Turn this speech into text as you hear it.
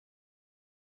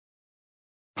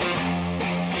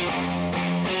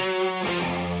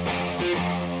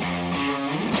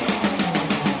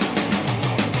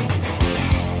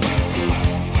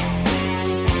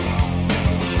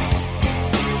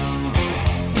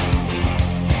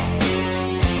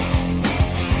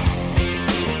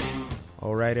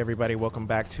right, everybody, welcome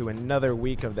back to another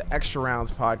week of the Extra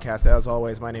Rounds podcast. As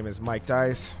always, my name is Mike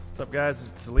Dice. What's up, guys?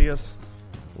 It's Elias.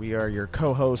 We are your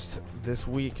co-hosts this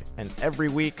week and every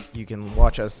week. You can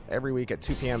watch us every week at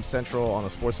 2 p.m. Central on the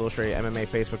Sports Illustrated MMA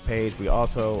Facebook page. We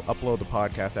also upload the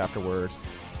podcast afterwards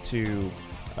to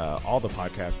all the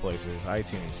podcast places,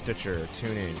 iTunes, Stitcher,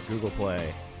 TuneIn, Google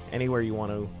Play, anywhere you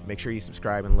want to. Make sure you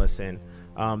subscribe and listen.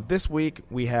 This week,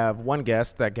 we have one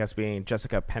guest, that guest being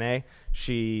Jessica Penne.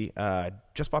 She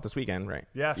just fought this weekend, right?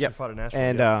 Yeah, she fought in Nashville.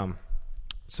 And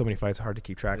so many fights, hard to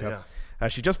keep track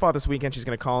of. She just fought this weekend. She's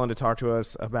going to call in to talk to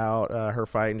us about her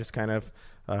fight and just kind of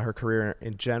her career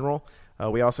in general.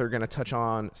 We also are going to touch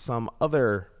on some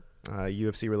other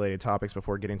UFC-related topics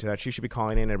before getting to that. She should be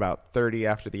calling in at about 30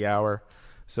 after the hour,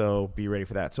 so be ready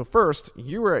for that. So first,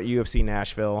 you were at UFC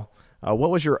Nashville. What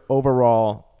was your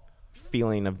overall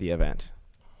feeling of the event?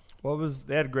 Well,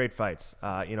 they had great fights.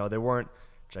 They weren't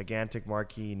gigantic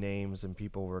marquee names, and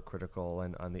people were critical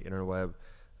on the interweb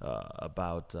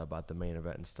about the main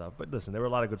event and stuff. But listen, there were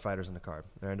a lot of good fighters in the card.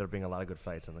 There ended up being a lot of good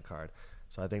fights in the card.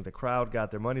 So I think the crowd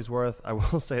got their money's worth. I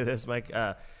will say this, Mike.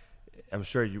 I'm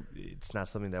sure it's not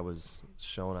something that was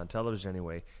shown on television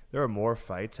anyway. There were more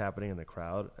fights happening in the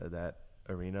crowd at that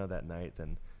arena that night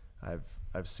than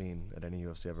I've seen at any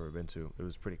UFC I've ever been to. It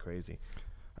was pretty crazy.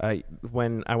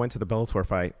 When I went to the Bellator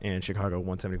fight in Chicago,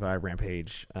 175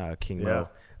 Rampage, King Mo,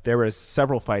 there was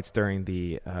several fights during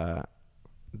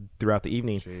throughout the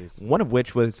evening. Jeez. One of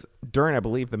which was during, I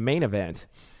believe, the main event.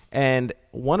 And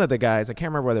one of the guys, I can't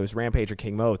remember whether it was Rampage or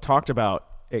King Mo, talked about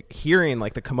hearing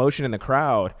like the commotion in the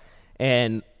crowd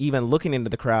and even looking into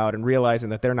the crowd and realizing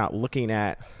that they're not looking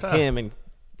at him and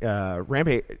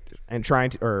Rampage and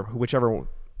trying to, or whichever,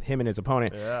 him and his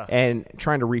opponent, and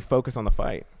trying to refocus on the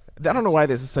fight. I don't know why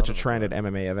this is such a trend at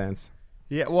MMA events.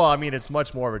 Yeah, well, I mean, it's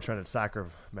much more of a trend at soccer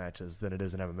matches than it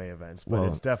is in MMA events, but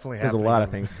it's definitely happening. There's a lot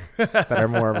of things that are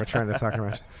more of a trend at soccer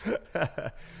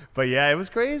matches. But yeah, it was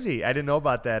crazy. I didn't know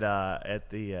about that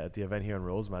at the event here in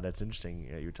Rosemont. That's interesting.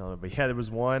 You were telling me, but yeah, there was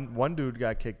one dude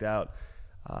got kicked out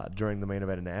during the main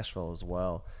event in Nashville as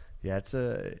well. Yeah,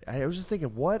 I was just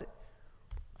thinking, what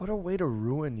a way to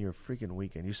ruin your freaking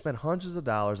weekend. You spent hundreds of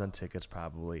dollars on tickets,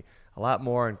 probably a lot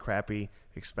more on crappy,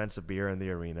 expensive beer in the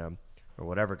arena or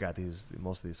whatever got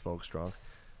most of these folks drunk.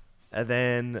 And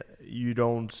then you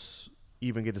don't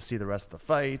even get to see the rest of the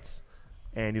fights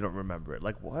and you don't remember it.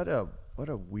 Like what a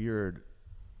weird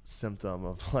symptom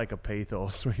of like a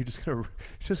pathos where you're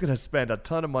just gonna spend a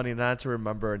ton of money not to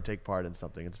remember and take part in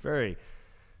something. It's very,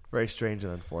 very strange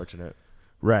and unfortunate.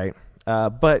 Right.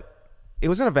 But it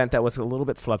was an event that was a little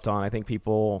bit slept on. I think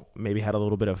people maybe had a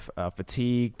little bit of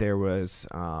fatigue. There was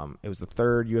it was the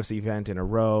third UFC event in a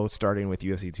row, starting with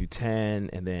UFC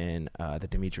 210, and then the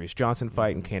Demetrious Johnson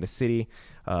fight in Kansas City.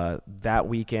 That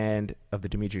weekend of the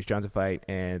Demetrious Johnson fight,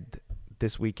 and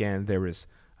this weekend there was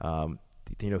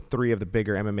three of the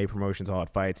bigger MMA promotions all had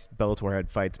fights. Bellator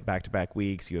had fights back-to-back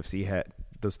weeks. UFC had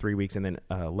those 3 weeks, and then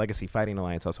Legacy Fighting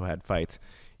Alliance also had fights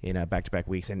in back-to-back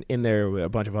weeks, and in there were a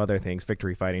bunch of other things,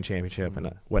 Victory Fighting Championship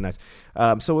and whatnot.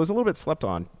 So it was a little bit slept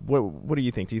on. What do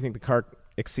you think? Do you think the card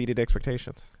exceeded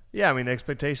expectations? Yeah, I mean,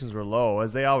 expectations were low,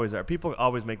 as they always are. People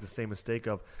always make the same mistake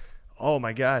of, oh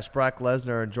my gosh, Brock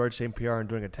Lesnar and George St. Pierre are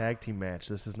doing a tag team match.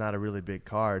 This is not a really big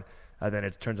card. And then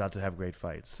it turns out to have great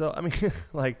fights. So, I mean,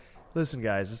 like, listen,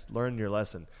 guys, just learn your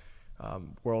lesson.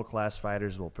 World-class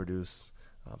fighters will produce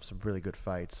some really good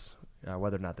fights,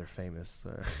 whether or not they're famous,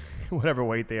 whatever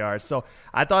weight they are. So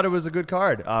I thought it was a good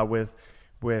card with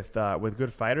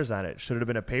good fighters on it. Should it have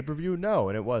been a pay-per-view? No,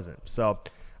 and it wasn't. So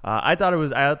I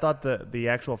thought the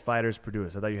actual fighters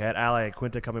produced. I thought you had Ali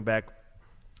Quinta coming back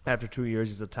after 2 years.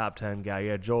 He's a top 10 guy.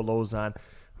 You had Joe Lozon,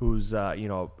 who's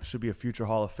should be a future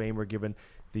Hall of Famer given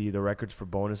the records for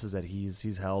bonuses that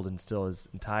he's held, and still is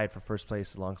tied for first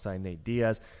place alongside Nate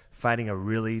Diaz, fighting a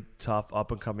really tough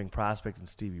up-and-coming prospect in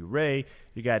Stevie Ray.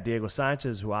 You got Diego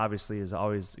Sanchez, who obviously is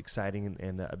always exciting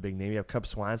and a big name. You have Cub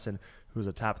Swanson, who's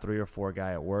a top 3 or 4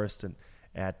 guy at worst, and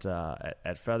at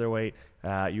featherweight.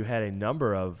 You had a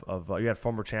number of you had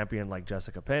former champion like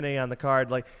Jessica Penne on the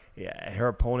card. Like, yeah, her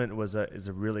opponent is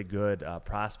a really good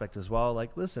prospect as well.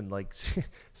 Like, listen, like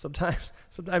sometimes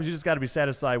you just got to be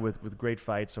satisfied with great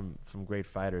fights from great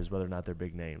fighters, whether or not they're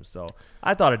big names. So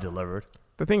I thought it delivered.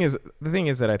 The thing is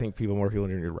that I think more people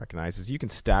need to recognize is you can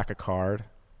stack a card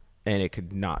and it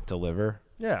could not deliver.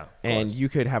 Yeah, and you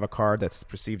could have a card that's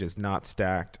perceived as not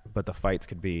stacked, but the fights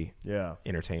could be entertaining.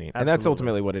 Absolutely. And that's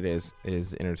ultimately what it is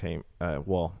entertain.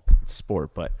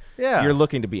 Sport, but you're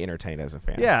looking to be entertained as a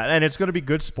fan. Yeah, and it's going to be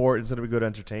good sport. It's going to be good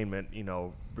entertainment,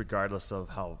 regardless of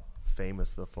how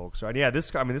famous the folks are. And yeah, this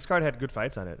card had good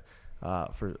fights on it,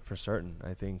 for certain.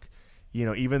 I think,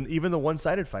 even the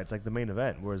one-sided fights, like the main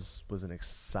event, was an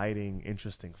exciting,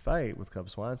 interesting fight with Cub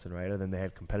Swanson, right? And then they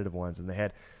had competitive ones, and they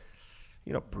had,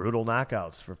 brutal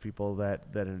knockouts for people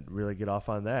that didn't really get off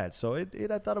on that. So I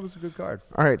thought it was a good card.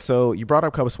 All right, so you brought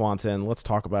up Cub Swanson. Let's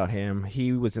talk about him.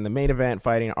 He was in the main event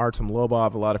fighting Artem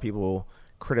Lobov. A lot of people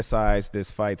criticized this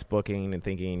fight's booking and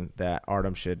thinking that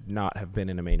Artem should not have been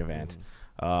in a main event.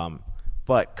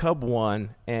 But Cub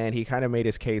won, and he kind of made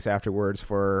his case afterwards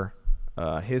for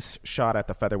his shot at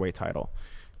the featherweight title.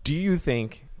 Do you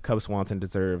think Cub Swanson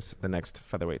deserves the next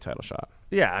featherweight title shot?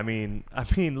 Yeah, I mean,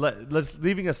 let's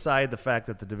leaving aside the fact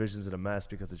that the division's in a mess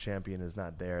because the champion is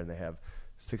not there and they have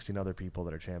 16 other people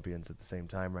that are champions at the same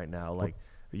time right now. I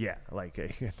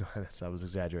was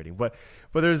exaggerating, but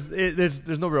there's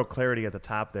no real clarity at the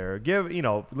top there.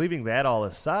 Leaving that all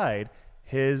aside,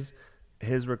 his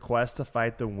request to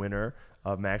fight the winner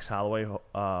of Max Holloway,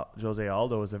 Jose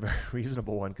Aldo, is a very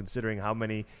reasonable one considering how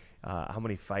many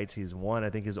fights he's won. I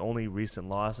think his only recent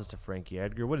loss is to Frankie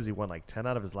Edgar. What has he won, like 10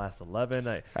 out of his last 11?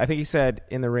 I think he said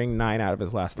in the ring 9 out of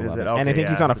his last 11. Okay, and I think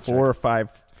he's on a 4 or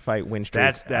 5 fight win streak.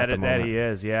 That he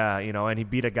is, yeah. And he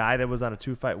beat a guy that was on a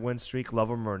 2-fight win streak,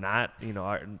 love him or not.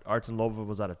 Artem Lobov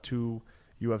was on a 2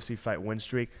 UFC fight win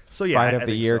streak. So yeah, Fight of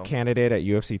the year candidate at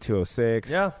UFC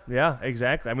 206. Yeah,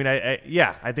 exactly. I mean,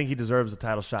 I think he deserves a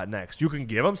title shot next. You can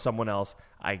give him someone else,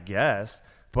 I guess,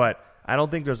 but I don't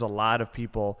think there's a lot of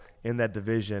people in that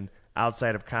division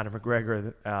outside of Conor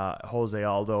McGregor, Jose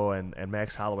Aldo, and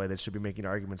Max Holloway that should be making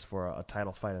arguments for a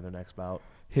title fight in their next bout.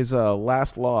 His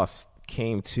last loss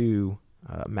came to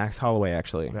Max Holloway,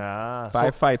 actually.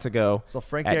 5 fights ago. So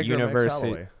Frankie at Edgar, University, Max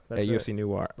Holloway. That's at UFC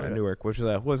Newark, which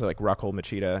was like Rockhold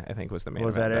Machida, I think was the main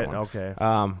was event. Was that it?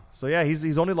 Okay. So yeah,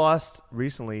 he's only lost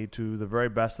recently to the very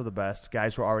best of the best.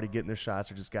 Guys who are already getting their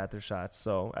shots or just got their shots.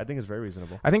 So I think it's very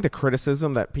reasonable. I think the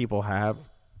criticism that people have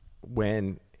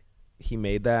when he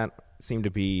made that seemed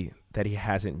to be that he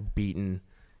hasn't beaten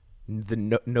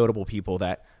the notable people,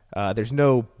 that there's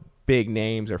no big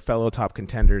names or fellow top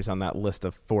contenders on that list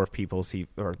of 4 people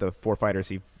the 4 fighters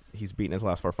he's beaten his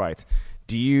last 4 fights.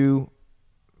 Do you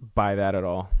buy that at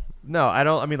all? No, I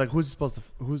don't. I mean, like, who's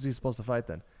he supposed to fight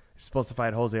then? He's supposed to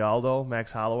fight Jose Aldo,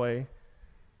 Max Holloway.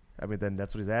 I mean, then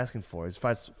that's what he's asking for. He's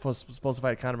supposed to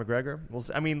fight Conor McGregor. Well,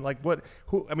 I mean, like, what?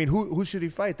 Who should he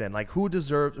fight then? Like, who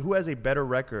has a better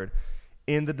record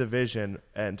in the division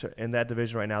and in that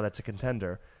division right now that's a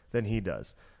contender than he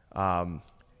does? And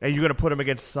you're going to put him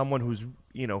against someone who's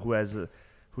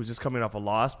just coming off a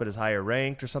loss but is higher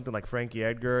ranked, or something like Frankie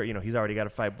Edgar. He's already got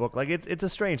a fight book. Like, it's a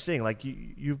strange thing. Like,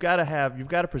 you've got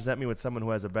to present me with someone who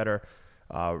has a better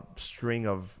string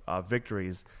of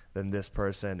victories than this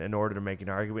person in order to make an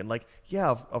argument. Like, yeah,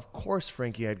 of course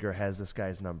Frankie Edgar has this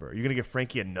guy's number. You're gonna give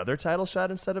Frankie another title shot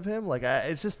instead of him? Like,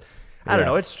 it's just. I don't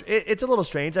know. It's a little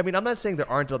strange. I mean, I'm not saying there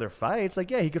aren't other fights. Like,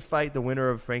 yeah, he could fight the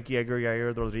winner of Frankie Edgar,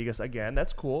 Yair Rodriguez again.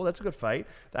 That's cool. That's a good fight.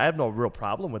 I have no real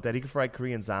problem with that. He could fight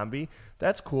Korean Zombie.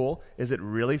 That's cool. Is it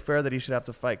really fair that he should have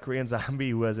to fight Korean Zombie,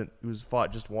 who's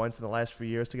fought just once in the last few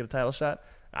years to get a title shot?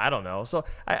 I don't know. So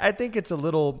I think it's a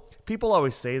little. People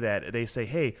always say that. They say,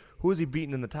 "Hey, who is he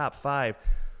beating in the top 5?"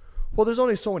 Well, there's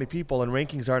only so many people, and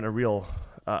rankings aren't a real.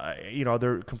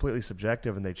 They're completely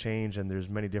subjective and they change, and there's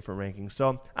many different rankings.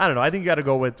 So I don't know. I think you got to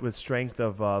go with strength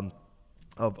of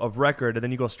record, and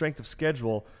then you go strength of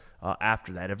schedule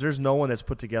after that. If there's no one that's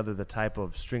put together the type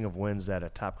of string of wins that a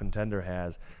top contender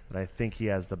has, then I think he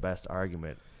has the best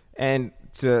argument. And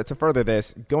to further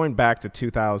this, going back to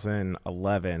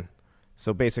 2011,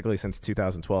 so basically since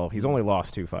 2012, he's only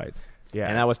lost 2 fights. Yeah,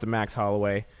 and that was to Max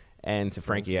Holloway and to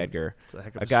Frankie Edgar,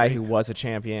 a guy who was a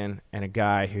champion and a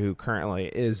guy who currently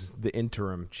is the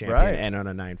interim champion and on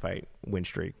a 9-fight win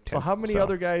streak. So how many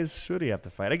other guys should he have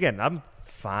to fight? Again, I'm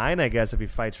fine, I guess, if he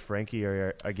fights Frankie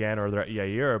or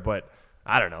Yair, but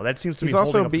I don't know. That seems to be. He's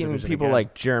also beaten people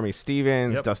like Jeremy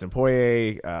Stevens, Dustin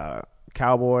Poirier,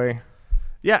 Cowboy.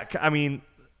 Yeah, I mean,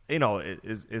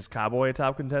 is Cowboy a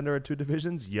top contender at 2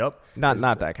 divisions? Yep.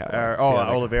 Not that Cowboy.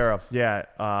 Oliveira.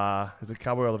 Yeah. Is it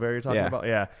Cowboy Oliveira you're talking about?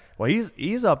 Yeah. Well,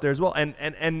 he's up there as well. And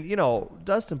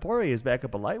Dustin Poirier is back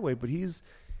up a lightweight, but he's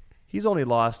only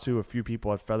lost to a few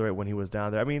people at featherweight when he was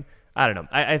down there. I mean, I don't know.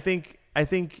 I think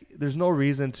there's no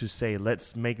reason to say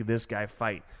let's make this guy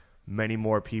fight many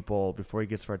more people before he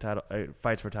gets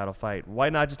fights for a title fight. Why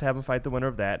not just have him fight the winner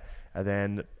of that, and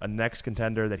then a next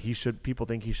contender that people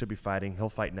think he should be fighting, he'll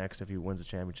fight next if he wins the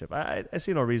championship. I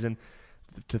see no reason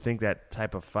to think that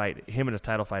type of fight, him in a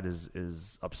title fight,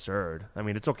 is absurd. I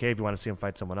mean, it's okay if you want to see him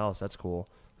fight someone else. That's cool.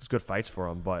 it's good fights for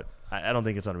him, but I don't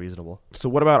think it's unreasonable. So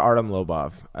what about Artem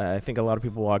Lobov? I think a lot of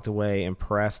people walked away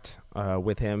impressed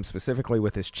with him, specifically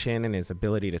with his chin and his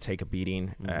ability to take a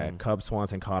beating. Cub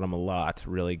Swanson caught him a lot,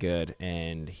 really good,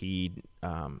 and he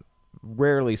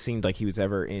rarely seemed like he was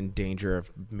ever in danger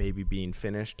of maybe being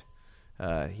finished.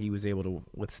 He was able to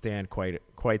withstand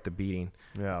quite the beating.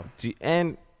 Yeah.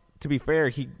 And to be fair,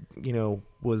 he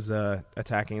was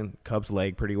attacking Cub's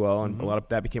leg pretty well, and a lot of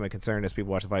that became a concern as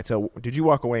people watched the fight. So did you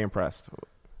walk away impressed?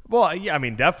 Well, yeah, I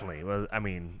mean, definitely.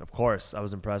 Of course, I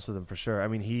was impressed with him for sure. I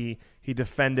mean, he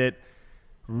defended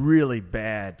really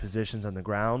bad positions on the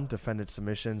ground, defended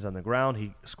submissions on the ground.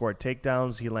 He scored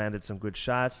takedowns. He landed some good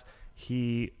shots.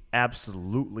 He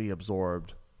absolutely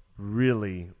absorbed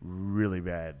really, really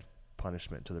bad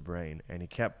punishment to the brain, and he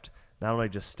kept not only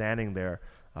just standing there,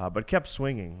 but kept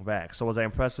swinging back. So was I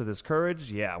impressed with his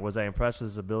courage? Yeah. Was I impressed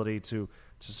with his ability to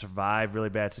survive really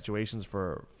bad situations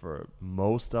for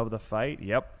most of the fight?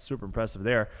 Yep, super impressive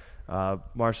there.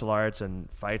 Martial arts and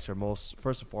fights are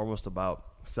first and foremost about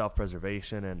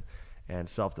self-preservation and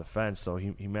self-defense, so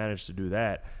he managed to do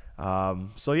that.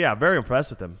 So yeah, very impressed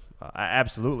with him.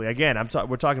 Absolutely. Again,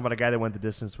 we're talking about a guy that went the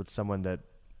distance with someone that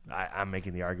I'm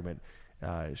making the argument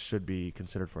should be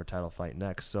considered for a title fight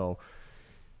next. So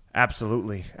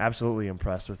absolutely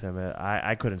impressed with him.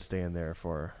 I couldn't stay in there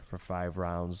for 5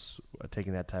 rounds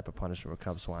taking that type of punishment with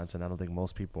Cub Swanson. I don't think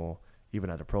most people, even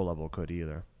at the pro level, could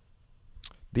either.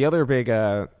 The other big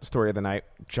story of the night,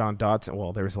 John Dodson.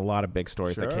 Well, there was a lot of big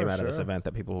stories that came out of this event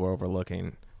that people were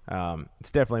overlooking.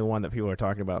 It's definitely one that people are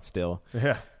talking about still.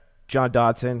 Yeah. John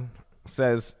Dodson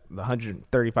says the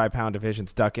 135-pound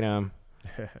division's ducking him.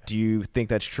 Do you think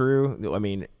that's true? I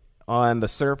mean, on the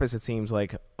surface, it seems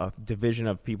like a division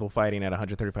of people fighting at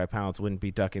 135 pounds wouldn't be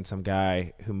ducking some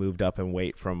guy who moved up in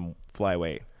weight from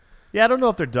flyweight. Yeah, I don't know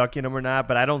if they're ducking him or not,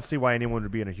 but I don't see why anyone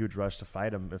would be in a huge rush to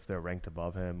fight him if they're ranked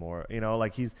above him, or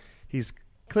like he's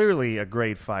clearly a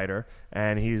great fighter,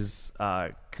 and he's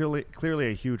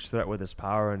clearly a huge threat with his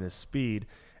power and his speed.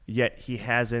 Yet he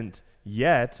hasn't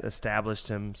yet established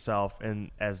himself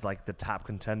as like the top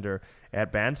contender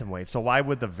at bantamweight. So why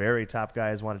would the very top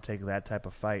guys want to take that type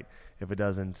of fight if it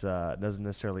doesn't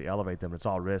necessarily elevate them? It's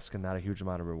all risk and not a huge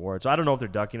amount of reward. So I don't know if they're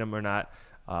ducking him or not.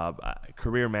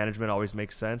 Career management always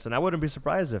makes sense, and I wouldn't be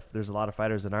surprised if there's a lot of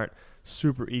fighters that aren't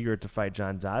super eager to fight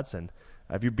John Dodson.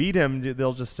 If you beat him,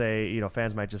 they'll just say,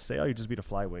 fans might just say, "Oh, you just beat a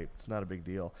flyweight. It's not a big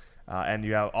deal," and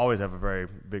you always have a very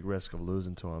big risk of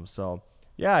losing to him. So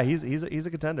yeah, he's a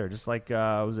contender. Just like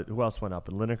who else went up?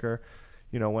 And Lineker,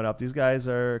 went up. These guys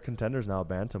are contenders now at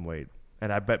bantamweight,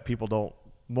 and I bet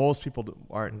most people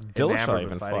aren't. Dillashaw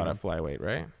even fought at flyweight,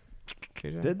 right?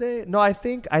 Did they? No, I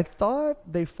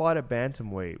thought they fought at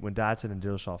bantamweight when Dodson and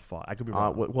Dillashaw fought. I could be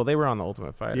wrong. Well, they were on the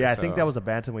Ultimate Fighter. Yeah, I think that was a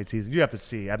bantamweight season. You have to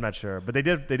see. I'm not sure, but they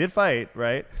did fight,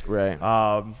 right? Right.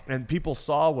 And people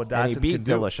saw what Dodson and he beat could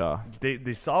do. Dillashaw.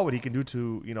 They saw what he can do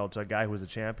to a guy who was a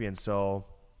champion. So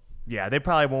yeah, they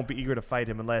probably won't be eager to fight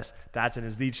him unless Dodson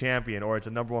is the champion or it's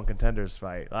a number one contenders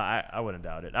fight. I wouldn't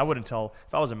doubt it.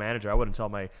 If I was a manager, I wouldn't tell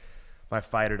my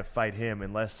fighter to fight him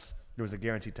unless there was a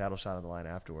guaranteed title shot on the line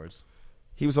afterwards.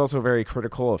 He was also very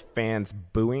critical of fans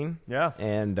booing. Yeah.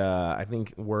 And I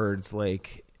think words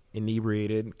like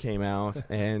inebriated came out,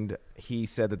 and he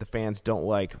said that the fans don't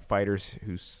like fighters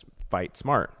who fight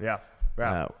smart. Yeah.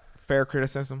 Fair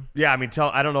criticism? Yeah, I mean,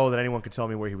 I don't know that anyone could tell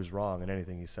me where he was wrong in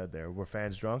anything he said there. Were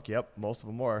fans drunk? Yep, most of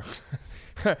them were.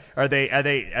 Are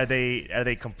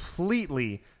they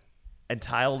completely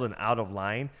entitled and out of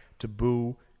line to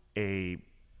boo a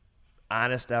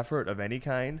honest effort of any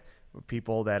kind?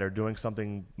 People that are doing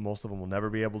something most of them will never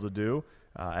be able to do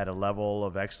at a level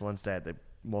of excellence that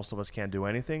most of us can't do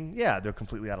anything. Yeah, they're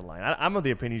completely out of line. I'm of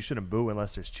the opinion you shouldn't boo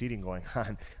unless there's cheating going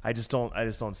on. I just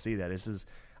don't see that. This is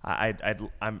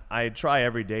I try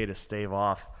every day to stave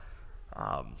off,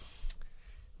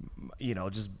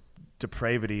 just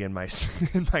depravity in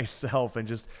myself and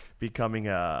just becoming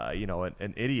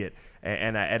an idiot.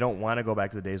 And I don't want to go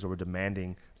back to the days where we're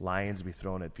demanding lions be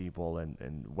thrown at people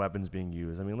and weapons being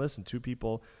used. I mean, listen, two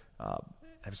people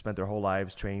have spent their whole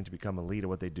lives training to become elite at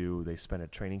what they do. They spent a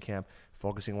training camp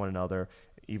focusing on one another,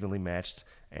 evenly matched,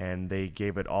 and they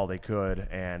gave it all they could.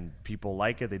 And people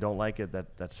like it, they don't like it.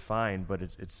 That's fine. But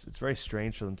it's very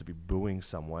strange for them to be booing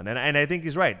someone. And I think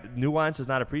he's right. Nuance is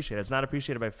not appreciated. It's not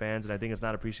appreciated by fans, and I think it's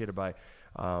not appreciated by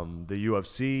the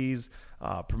UFC's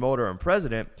promoter and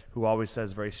president, who always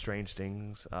says very strange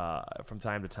things from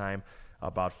time to time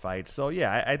about fights. So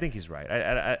yeah, I think he's right.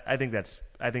 I think that's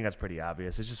pretty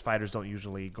obvious. It's just fighters don't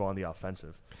usually go on the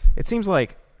offensive. It seems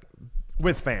like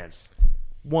with fans.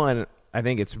 One, I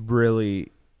think it's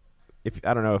really if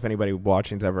I don't know if anybody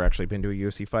watching's ever actually been to a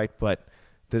UFC fight, but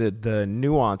the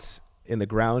nuance in the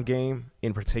ground game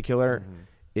in particular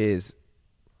is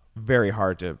very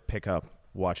hard to pick up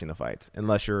watching the fights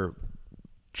unless you're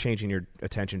changing your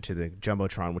attention to the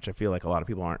Jumbotron, which I feel like a lot of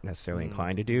people aren't necessarily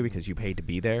inclined to do because you paid to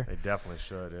be there. They definitely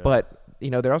should. Yeah. But,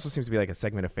 there also seems to be like a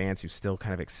segment of fans who still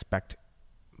kind of expect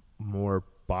more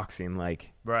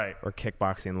boxing-like right. or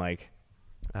kickboxing-like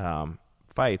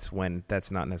fights when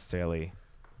that's not necessarily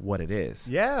what it is.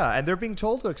 Yeah, and they're being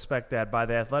told to expect that by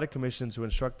the athletic commissions who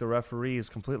instruct the referees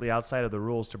completely outside of the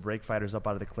rules to break fighters up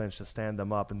out of the clinch, to stand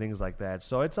them up and things like that.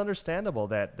 So it's understandable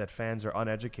that fans are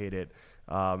uneducated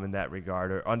in that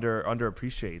regard or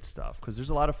underappreciate stuff because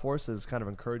there's a lot of forces kind of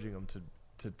encouraging them to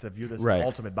view this as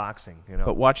ultimate boxing.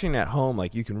 But watching at home,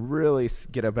 like you can really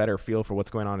get a better feel for what's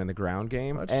going on in the ground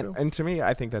game. That's and true. And to me,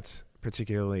 I think that's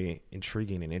particularly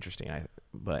intriguing and interesting.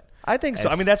 I think so.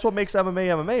 I mean, that's what makes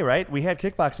MMA, right? We had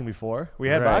kickboxing before. We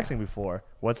had boxing before.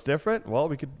 What's different? Well,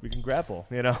 we can grapple,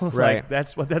 Right. Like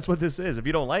that's what this is. If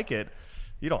you don't like it,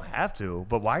 you don't have to.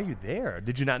 But why are you there?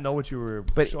 Did you not know what you were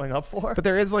showing up for? But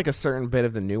there is like a certain bit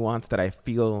of the nuance that I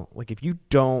feel like if you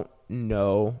don't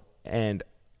know, and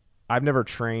I've never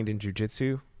trained in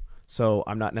jiu-jitsu, so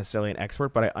I'm not necessarily an expert,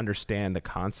 but I understand the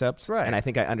concepts. Right. And I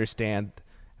think I understand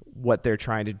what they're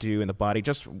trying to do in the body,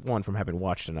 just one from having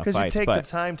watched enough fights. Because you take the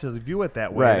time to view it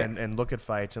that way and look at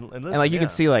fights and listen. And like you can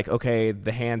see like, okay,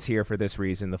 the hand's here for this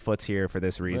reason, the foot's here for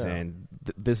this reason.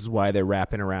 Yeah. This is why they're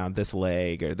wrapping around this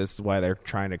leg, or this is why they're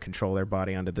trying to control their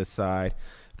body onto this side.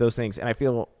 Those things. And I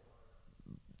feel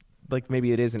like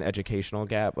maybe it is an educational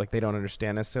gap. Like they don't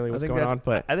understand necessarily what's going on.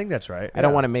 But I think that's right. I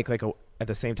don't want to make like at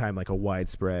the same time like a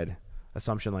widespread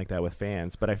assumption like that with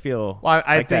fans, but I feel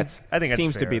I think that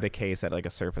seems fair. to be the case at like a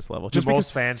surface level. Just because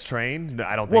most fans train? No,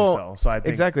 I don't think so. So I think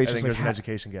exactly. I think there's like an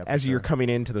education gap. As you're coming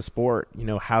into the sport,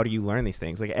 how do you learn these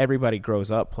things? Like everybody grows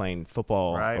up playing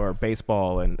football or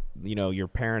baseball, and your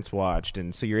parents watched,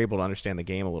 and so you're able to understand the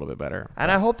game a little bit better. And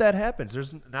I hope that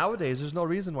happens. Nowadays, there's no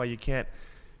reason why you can't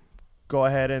go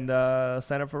ahead and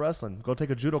sign up for wrestling. Go take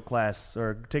a judo class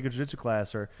or take a jiu-jitsu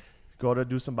class or go to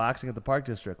do some boxing at the Park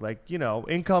District. Like,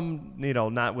 income,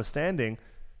 notwithstanding,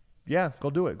 yeah, go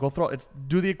do it. Go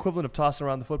do the equivalent of tossing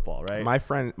around the football, right?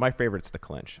 My favorite's the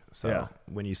clinch. So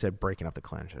when you said breaking up the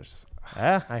clinch,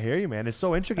 I hear you, man. It's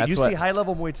so intricate. You see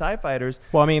high-level Muay Thai fighters.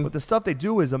 Well, I mean, but the stuff they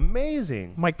do is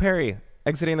amazing. Mike Perry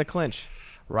exiting the clinch,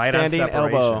 right standing on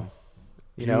separation.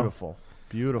 Elbow.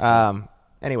 Beautiful.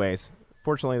 Anyways,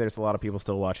 fortunately, there's a lot of people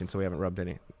still watching, so we haven't rubbed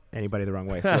anybody the wrong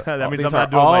way. So that means I'm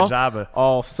not doing my job.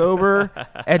 All sober,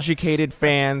 educated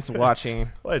fans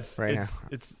watching now.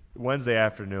 It's Wednesday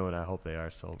afternoon. I hope they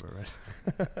are sober.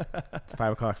 Right? It's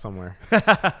 5:00 somewhere.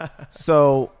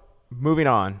 So moving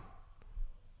on.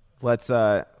 Let's.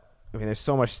 There's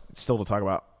so much still to talk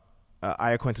about.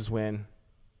 Iaquinta's win.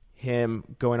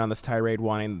 Him going on this tirade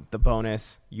wanting the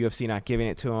bonus, UFC not giving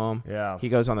it to him. Yeah. He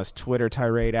goes on this Twitter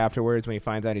tirade afterwards when he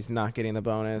finds out he's not getting the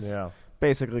bonus. Yeah.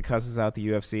 Basically cusses out the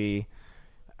UFC.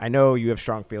 I know you have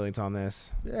strong feelings on this.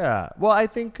 Yeah. Well, I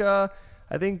think Al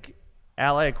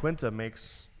Iaquinta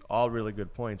makes all really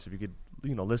good points. If you could,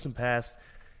 listen past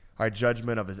our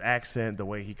judgment of his accent, the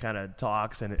way he kind of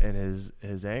talks, and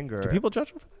his anger. Do people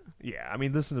judge him for that? Yeah. I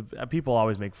mean, listen to people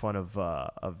always make fun of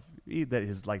that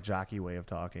his like jockey way of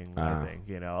talking. I think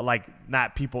like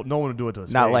not people. No one would do it to his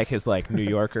face. Not like his like New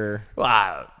Yorker.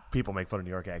 Well, people make fun of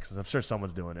New York accents. I'm sure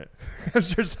someone's doing it. I'm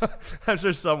sure someone.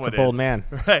 It's a bold man,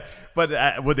 right?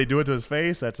 But would they do it to his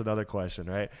face? That's another question,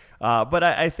 right? But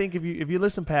I think if you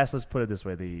listen past, let's put it this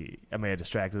way: I may have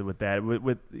distracted with that.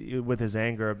 With his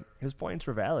anger, his points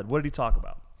were valid. What did he talk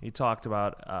about? He talked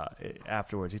about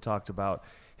afterwards. He talked about,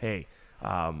 hey,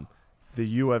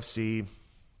 the UFC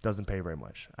doesn't pay very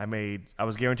much. I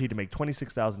was guaranteed to make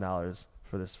 $26,000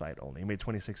 for this fight only. He made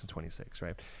 26 and 26,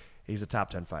 right? He's a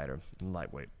top 10 fighter in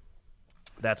lightweight.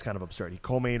 That's kind of absurd. He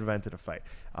co-main evented a fight.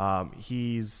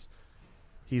 He's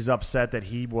upset that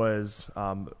he was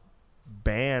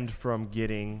banned from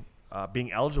being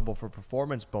eligible for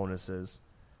performance bonuses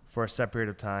for a set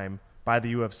period of time by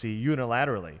the UFC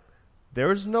unilaterally.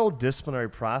 There's no disciplinary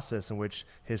process in which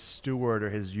his steward or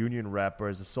his union rep or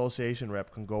his association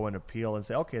rep can go and appeal and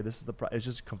say, okay, this is it's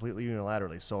just completely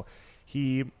unilaterally. So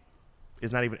he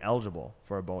is not even eligible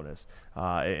for a bonus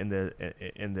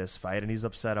in this fight, and he's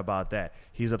upset about that.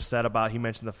 He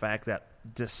mentioned the fact that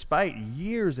despite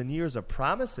years and years of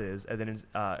promises and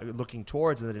then looking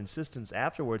towards and then insistence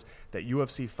afterwards that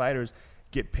UFC fighters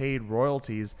get paid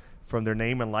royalties from their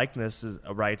name and likeness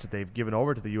rights that they've given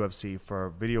over to the UFC for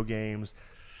video games,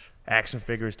 action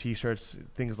figures, T-shirts,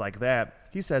 things like that.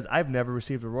 He says, I've never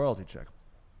received a royalty check.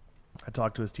 I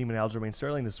talked to his team in Aljamain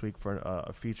Sterling this week for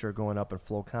a feature going up at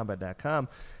flowcombat.com,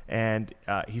 and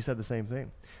he said the same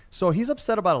thing. So he's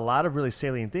upset about a lot of really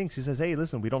salient things. He says, hey,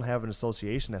 listen, we don't have an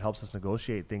association that helps us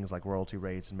negotiate things like royalty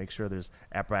rates and make sure there's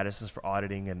apparatuses for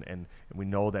auditing, and we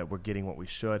know that we're getting what we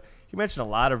should. He mentioned a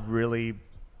lot of really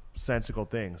sensical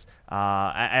things.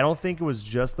 I don't think it was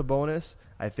just the bonus.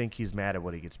 I think he's mad at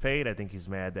what he gets paid. I think he's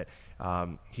mad that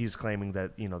he's claiming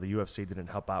that the UFC didn't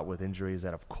help out with injuries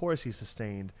that, of course, he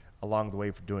sustained along the way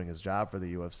for doing his job for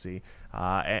the UFC.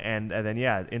 And then,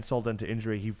 insult into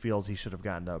injury, he feels he should have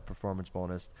gotten a performance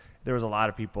bonus. There was a lot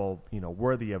of people,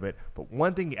 worthy of it. But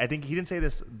one thing, I think he didn't say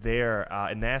this there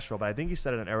in Nashville, but I think he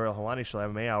said it on Ariel Helwani's show,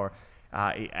 MMA Hour.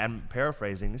 I'm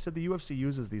paraphrasing. He said the UFC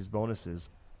uses these bonuses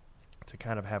to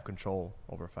kind of have control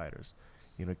over fighters.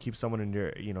 Keep someone in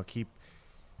your,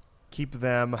 keep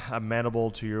them amenable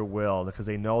to your will, because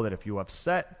they know that if you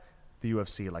upset the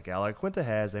UFC like Al Iaquinta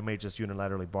has, they may just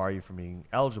unilaterally bar you from being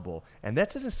eligible. And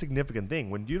that's a significant thing.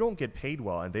 When you don't get paid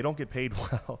well, and they don't get paid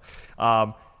well,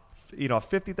 a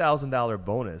 $50,000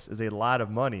 bonus is a lot of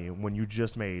money when you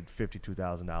just made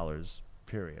 $52,000,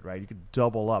 period, right? You could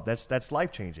double up. That's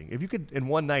life-changing. If you could, in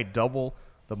one night, double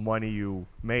the money you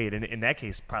made, and in that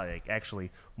case, probably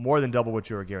actually more than double what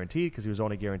you were guaranteed, because he was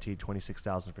only guaranteed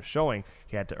 $26,000 for showing.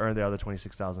 He had to earn the other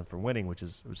 $26,000 for winning, which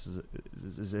is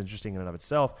interesting in and of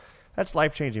itself. That's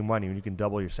life-changing money when you can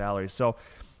double your salary. So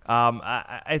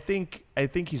I think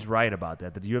he's right about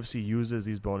that. That the UFC uses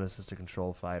these bonuses to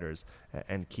control fighters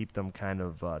and keep them kind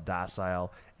of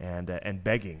docile and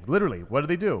begging. Literally, what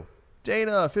do?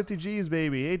 Dana, 50 G's,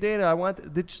 baby. Hey, Dana, I want...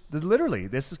 Literally,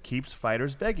 keeps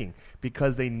fighters begging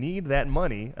because they need that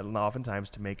money, and oftentimes,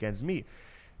 to make ends meet.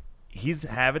 He's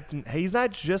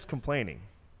not just complaining.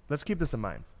 Let's keep this in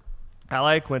mind. Al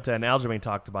Iaquinta and Aljamain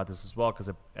talked about this as well, because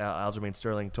Aljamain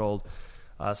Sterling told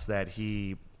us that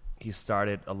he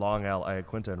started along Al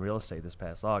Iaquinta in real estate this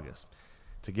past August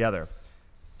together.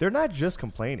 They're not just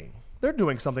complaining. They're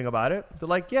doing something about it. They're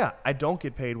like, yeah, I don't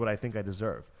get paid what I think I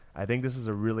deserve. I think this is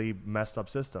a really messed up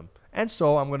system. And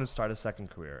so I'm going to start a second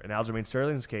career. In Aljamain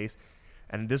Sterling's case,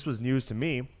 and this was news to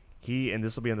me, and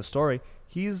this will be in the story,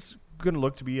 he's going to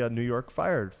look to be a New York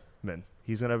fireman.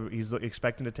 He's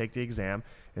expecting to take the exam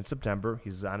in September.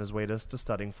 He's on his way to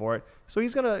studying for it. So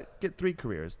he's going to get 3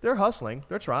 careers. They're hustling.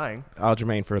 They're trying.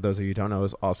 Aljamain, for those of you who don't know,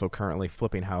 is also currently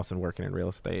flipping house and working in real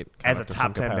estate. As a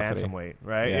top 10 bantamweight,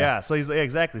 right? Yeah. So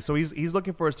exactly. So he's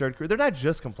looking for his third career. They're not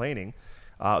just complaining.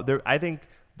 I think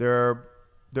they're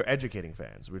educating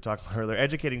fans. We were talking about earlier,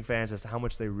 educating fans as to how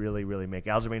much they really, really make.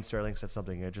 Aljamain Sterling said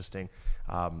something interesting.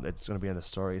 It's going to be in the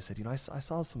story. He said, I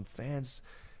saw some fans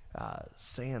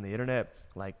say on the internet,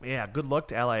 like, yeah, good luck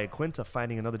to Al Iaquinta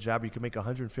finding another job where you can make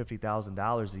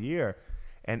 $150,000 a year.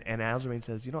 And Aljamain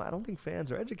says, I don't think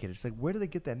fans are educated. It's like, where do they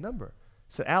get that number?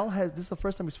 So this is the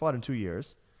first time he's fought in 2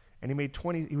 years. And he made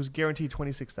he was guaranteed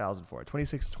 $26,000 for it,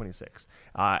 26.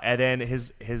 And then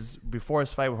before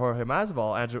his fight with Jorge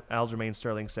Masvidal, Aljamain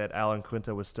Sterling said Al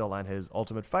Iaquinta was still on his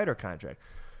Ultimate Fighter contract.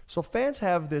 So fans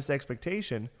have this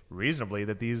expectation, reasonably,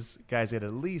 that these guys get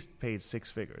at least paid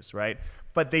 6 figures, right?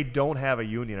 But they don't have a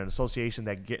union, an association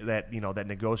that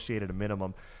negotiated a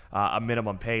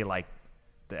minimum pay like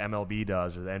the MLB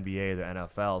does, or the NBA, or the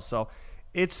NFL. So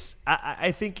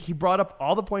I think he brought up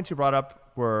all the points he brought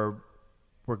up were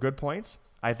good points.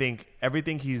 I think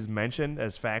everything he's mentioned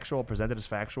as factual, presented as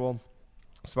factual,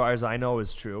 as far as I know,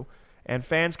 is true. And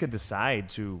fans can decide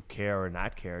to care or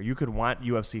not care. You could want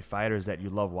UFC fighters that you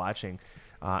love watching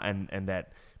and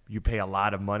that you pay a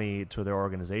lot of money to their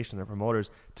organization, their promoters,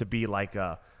 to be like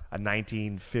a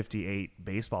 1958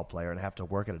 baseball player and have to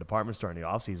work at a department store in the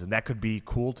offseason. That could be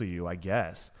cool to you, I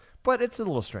guess. But it's a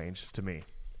little strange to me.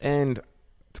 And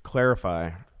to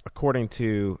clarify, according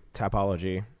to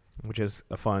Tapology, which is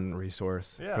a fun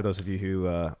resource for those of you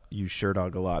who use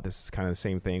SureDog a lot. This is kind of the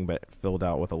same thing, but filled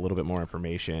out with a little bit more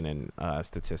information and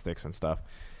statistics and stuff.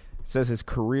 It says his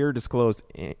career disclosed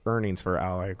earnings for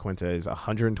Al Iaquinta is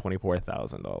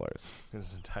 $124,000.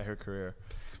 His entire career.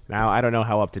 Now, I don't know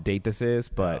how up to date this is,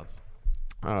 but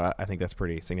I think that's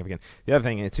pretty significant. The other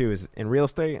thing, too, is in real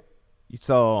estate, you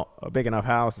sell a big enough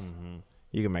house,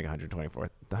 you can make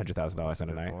 $100,000 in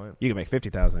a night. Point. You can make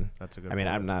 $50,000. That's a good I mean,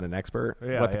 point. I'm not an expert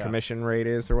what the commission rate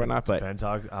is or whatnot, but depends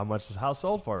how much the house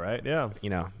sold for, right? Yeah.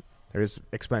 There's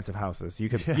expensive houses. You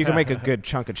can make a good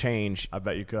chunk of change. I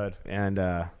bet you could, and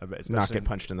not get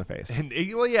punched in the face. And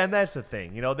that's the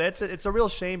thing. It's a real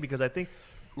shame, because I think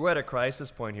we're at a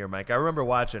crisis point here, Mike. I remember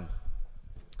watching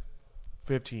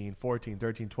 15, 14,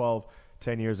 13, 12,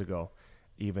 10 years ago,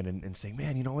 even, and saying,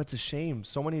 man, it's a shame.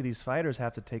 So many of these fighters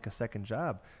have to take a second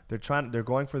job. They're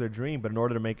going for their dream, but in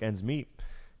order to make ends meet,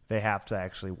 they have to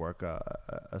actually work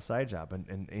a side job.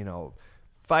 And you know,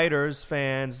 fighters,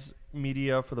 fans,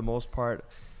 media, for the most part,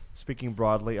 speaking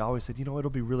broadly, always said, you know, it'll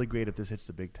be really great if this hits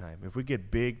the big time. If we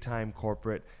get big time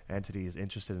corporate entities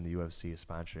interested in the UFC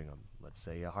sponsoring them, let's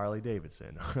say a Harley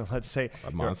Davidson, or let's say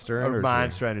A Monster or Energy.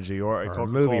 Monster Energy, or a Or a Coca-Cola.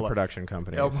 movie production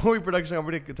company. A movie production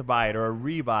company to buy it, or a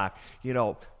Reebok. You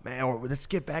know, man, or let's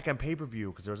get back on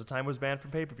pay-per-view, because there was a time it was banned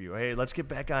from pay-per-view. Hey, let's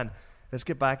get on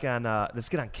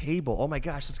cable. Oh my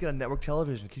gosh, let's get on network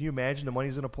television. Can you imagine the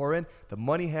money's going to pour in? The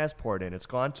money has poured in. It's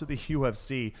gone to the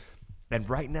UFC. And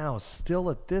right now, still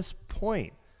at this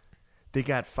point, they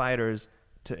got fighters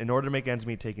in order to make ends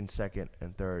meet, taking second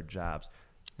and third jobs.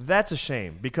 That's a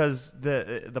shame, because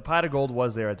the pot of gold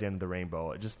was there at the end of the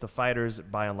rainbow. Just the fighters,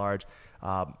 by and large,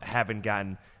 haven't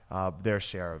gotten their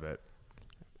share of it.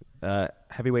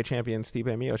 Heavyweight champion Stipe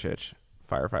Miocic,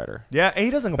 firefighter. Yeah, and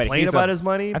he doesn't But complain he's about his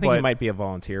money. I think but, he might be a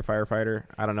volunteer firefighter.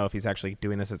 I don't know if he's actually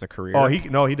doing this as a career. Oh,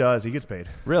 he does. He gets paid.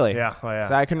 Really? Yeah. Oh, yeah.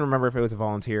 So I couldn't remember if it was a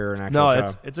volunteer or an actual No,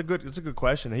 job. it's a good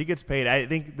question. He gets paid. I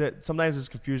think that sometimes there's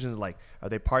confusion, like, are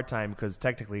they part time? Because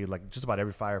technically, like, just about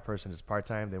every fire person is part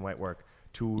time. They might work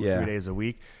 2 or 3 days a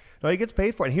week. No, he gets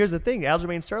paid for it. And here's the thing: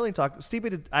 Aljamain Sterling talked.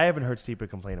 I haven't heard Stipe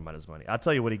complain about his money. I'll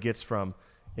tell you what he gets from,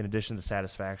 in addition to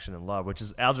satisfaction and love, which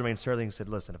is Aljamain Sterling said,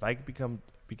 "Listen, if I could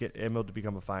get able to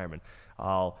become a fireman,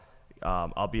 I'll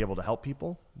be able to help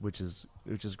people, which is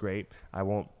great. I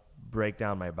won't break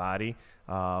down my body,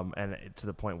 and to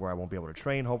the point where I won't be able to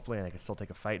train, hopefully, and I can still take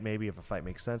a fight maybe if a fight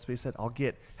makes sense." But he said, "I'll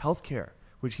get health care,"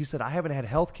 which he said, "I haven't had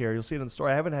health care. You'll see it in the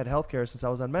story. I haven't had health care since I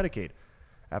was on Medicaid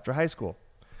after high school."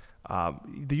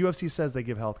 The UFC says they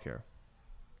give health care.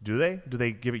 Do they? Do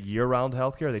they give it year-round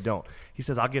health care? They don't. He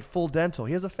says, "I'll get full dental."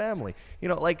 He has a family. You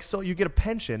know, like, so you get a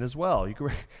pension as well.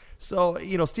 So,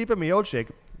 you know, Stipe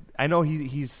Miocic, I know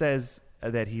he says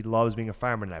that he loves being a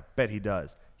fireman, and I bet he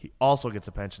does. He also gets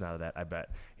a pension out of that, I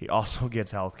bet. He also gets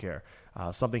health care,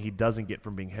 something he doesn't get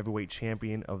from being heavyweight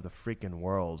champion of the freaking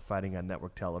world, fighting on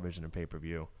network television and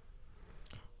pay-per-view.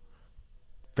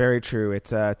 Very true.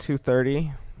 It's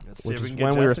 2:30, which is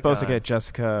when we were supposed to get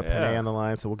Jessica Penne on the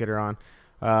line, so we'll get her on.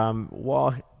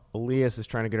 While Elias is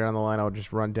trying to get her on the line, I'll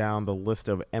just run down the list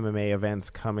of MMA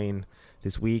events coming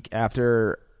this week.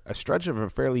 After a stretch of a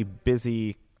fairly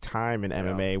busy time in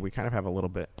MMA, we kind of have a little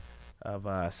bit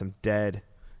of some dead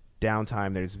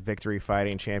downtime. There's Victory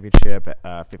Fighting Championship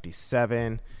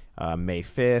 57, May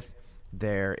 5th.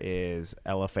 There is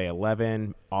LFA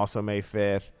 11, also May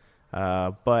 5th.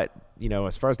 But, you know,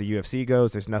 as far as the UFC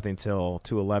goes, there's nothing till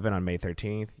 211 on May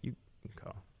 13th. You can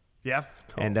call. Yeah.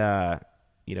 Cool. And,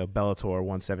 you know, Bellator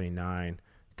 179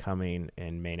 coming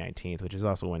in May 19th, which is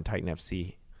also when Titan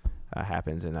FC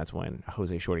happens, and that's when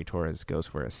Jose Shorty Torres goes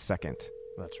for a second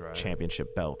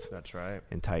championship belt. That's right.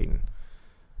 In Titan.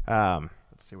 Let's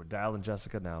see. We're dialing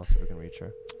Jessica now, see if we can reach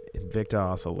her. Invicta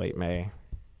also late May.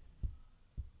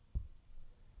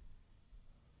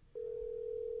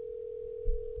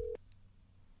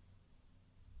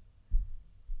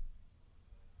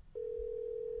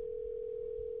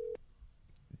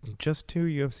 Just 2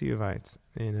 UFC fights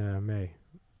in May.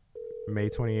 May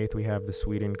 28th, we have the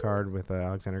Sweden card with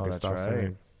Alexander Gustafsson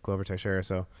and Glover Teixeira.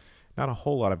 So, not a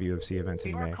whole lot of UFC events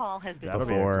in May. That'll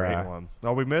be a great one.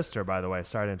 Oh, we missed her, by the way.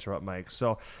 Sorry to interrupt, Mike.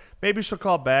 So, maybe she'll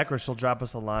call back, or she'll drop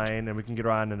us a line, and we can get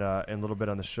her on in a little bit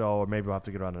on the show, or maybe we'll have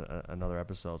to get her on another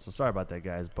episode. So, sorry about that,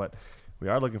 guys. But we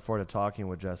are looking forward to talking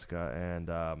with Jessica,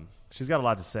 and she's got a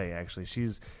lot to say, actually.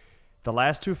 The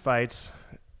last 2 fights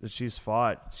that she's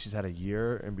fought, she's had a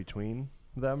year in between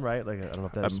them, right? Like, I don't know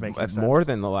if that's making sense. More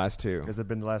than the last 2. Has it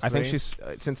been the last 3? I think she's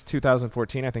since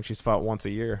 2014. I think she's fought once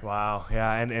a year. Wow,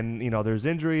 yeah, and you know, there's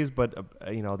injuries, but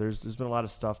you know, there's been a lot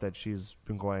of stuff that she's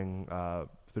been going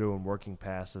through and working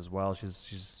past as well. She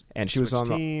was on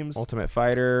teams. The Ultimate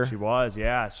Fighter. She was,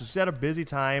 yeah. So she's had a busy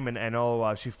time, and I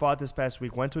know she fought this past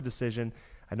week, went to a decision.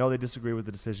 I know they disagree with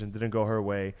the decision, didn't go her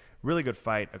way. Really good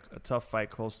fight, a tough fight,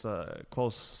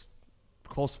 close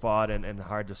fought and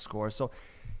hard to score. So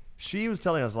she was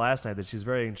telling us last night that she's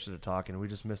very interested in talking. We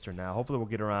just missed her now. Hopefully we'll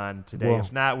get her on today.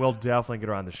 If not, we'll definitely get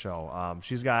her on the show.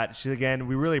 Again,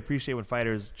 we really appreciate when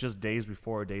fighters just days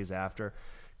before or days after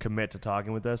commit to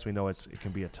talking with us. We know it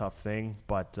can be a tough thing,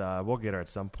 but we'll get her at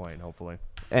some point, hopefully.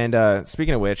 And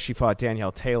speaking of which, she fought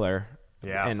Danielle Taylor.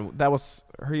 Yeah. And that was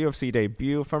her UFC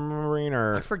debut, if I'm remembering,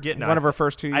 or I forget now. One of her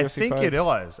first 2 UFC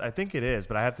fights. I think it is,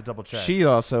 but I have to double check. She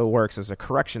also works as a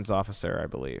corrections officer, I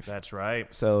believe. That's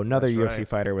right. So another UFC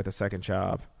fighter with a second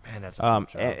job. Man, that's a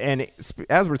tough job. And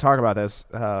as we're talking about this,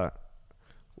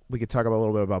 we could talk about a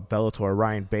little bit about Bellator.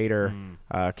 Ryan Bader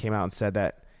came out and said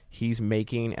that he's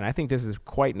making, and I think this is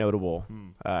quite notable.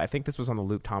 I think this was on the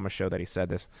Luke Thomas show that he said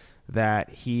this, that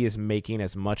he is making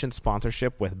as much in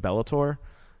sponsorship with Bellator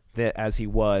as he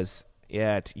was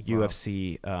at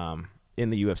UFC, in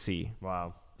the UFC.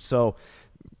 Wow. So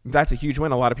that's a huge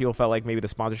win. A lot of people felt like maybe the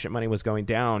sponsorship money was going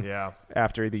down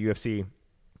after the UFC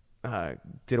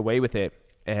did away with it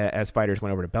as fighters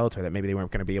went over to Bellator, that maybe they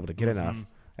weren't going to be able to get enough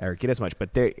or get as much,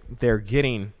 but they're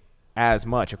getting as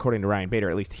much, according to Ryan Bader.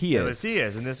 At least he is. At least he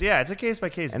is. And this, it's a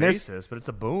case-by-case basis, but it's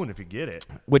a boon if you get it.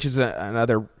 Which is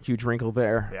another huge wrinkle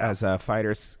there as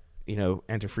fighters,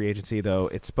 enter free agency, though.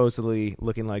 It's supposedly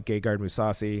looking like Gegard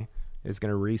Mousasi is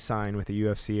going to re-sign with the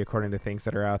UFC, according to things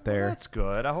that are out there. Well, that's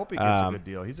good. I hope he gets a good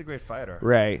deal. He's a great fighter.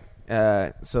 Right.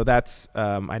 So that's,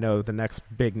 I know the next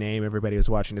big name, everybody was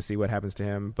watching to see what happens to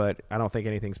him, but I don't think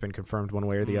anything's been confirmed one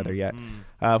way or the other yet.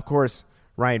 Of course,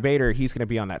 Ryan Bader, he's going to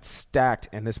be on that stacked,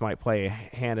 and this might play a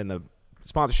hand in the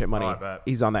sponsorship money. I bet.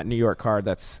 He's on that New York card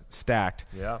that's stacked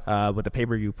with the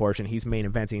pay-per-view portion. He's main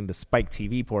eventing the Spike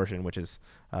TV portion, which is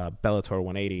Bellator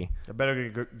 180. I better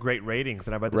get great ratings,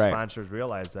 and I bet the sponsors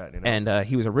realize that. And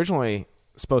he was originally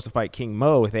supposed to fight King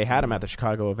Mo. They had him at the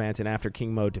Chicago event, and after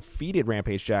King Mo defeated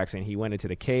Rampage Jackson, he went into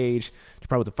the cage to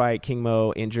probably to fight. King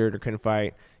Mo injured or couldn't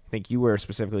fight. I think you were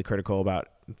specifically critical about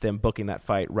them booking that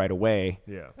fight right away.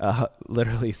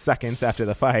 Literally seconds after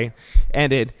the fight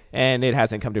ended, and it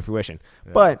hasn't come to fruition.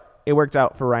 But it worked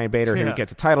out for Ryan Bader, who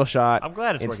gets a title shot. I'm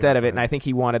glad it's instead of it, and I think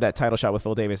he wanted that title shot with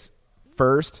Phil Davis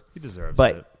first. He deserves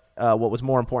but, it. What was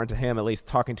more important to him, at least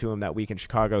talking to him that week in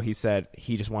Chicago, he said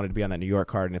he just wanted to be on that New York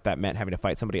card, and if that meant having to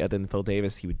fight somebody other than Phil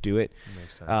Davis, he would do it.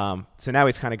 Makes sense. So now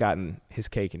he's kind of gotten his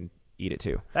cake and eat it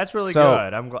too. That's really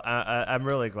good. I'm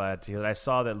really glad to hear that. I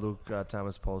saw that Luke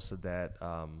Thomas posted that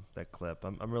clip.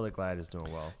 I'm really glad he's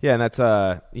doing well. Yeah, and that's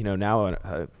now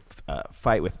a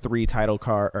fight with three title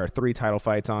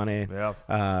fights on it.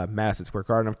 Madison Square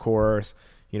Garden, of course.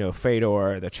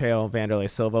 Fedor, the Chael, Vanderlei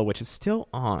Silva, which is still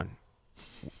on,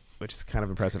 which is kind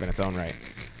of impressive in its own right.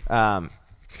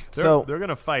 They're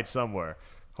gonna fight somewhere.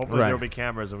 Hopefully there'll be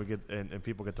cameras and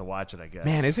people get to watch it, I guess.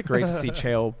 Man, is it great to see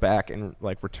Chael back and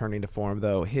returning to form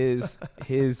though. His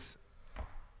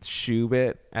shoe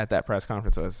bit at that press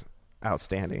conference was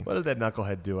outstanding. What did that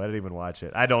knucklehead do? I didn't even watch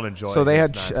it. I don't enjoy it. So they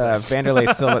had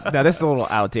Vanderlei Silva. Now this is a little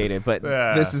outdated, but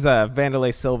this is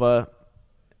Vanderlei Silva.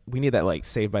 We need that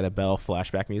Saved by the Bell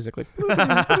flashback music.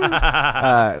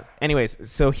 Anyways,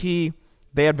 so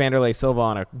they had Vanderlei Silva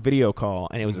on a video call,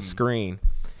 and it was a screen.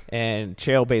 And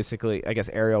Chael basically, I guess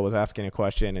Ariel was asking a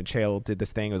question, and Chael did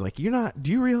this thing. It was like, do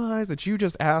you realize that you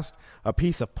just asked a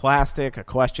piece of plastic a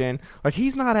question?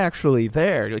 He's not actually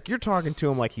there. You're talking to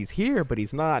him like he's here, but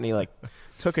he's not. And he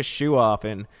took his shoe off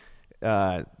and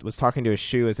was talking to his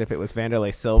shoe as if it was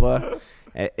Vanderlei Silva.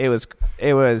 It was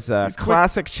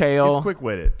classic Chael. He's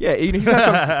quick-witted. Yeah,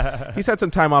 he's had some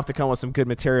time off to come with some good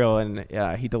material, and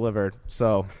he delivered.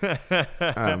 So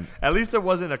at least it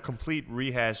wasn't a complete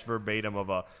rehash verbatim of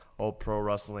a old pro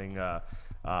wrestling a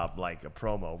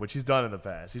promo, which he's done in the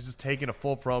past. He's just taken a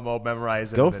full promo,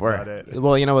 memorized it. Go for it.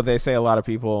 Well, you know what they say. A lot of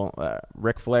people.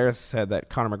 Ric Flair said that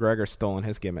Conor McGregor's stolen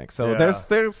his gimmick. So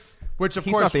there's. Which, of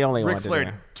he's course, not the only Ric one.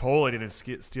 Flair totally didn't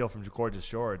steal from Gorgeous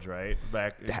George, right?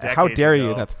 How dare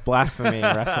you? That's blasphemy in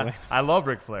wrestling. I love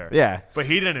Ric Flair. Yeah. But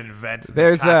he didn't invent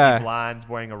there's blonde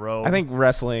wearing a robe. I think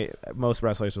most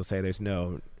wrestlers will say there's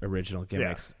no original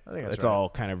gimmicks. Yeah, I think it's all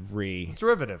kind of It's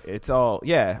derivative. It's all,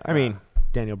 I mean,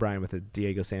 Daniel Bryan with the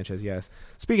Diego Sanchez, yes.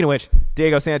 Speaking of which,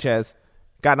 Diego Sanchez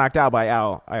got knocked out by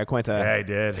Al Iaquinta. Yeah, he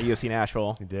did. At UFC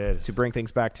Nashville. He did. To bring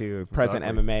things back to present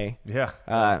MMA.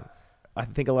 Yeah. I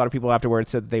think a lot of people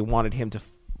afterwards said they wanted him to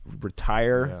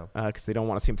retire because they don't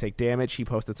want to see him take damage. He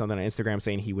posted something on Instagram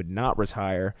saying he would not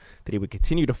retire, that he would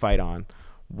continue to fight on.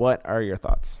 What are your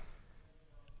thoughts?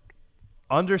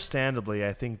 Understandably,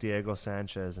 I think Diego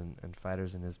Sanchez and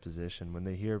fighters in his position, when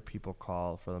they hear people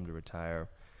call for them to retire,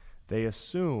 they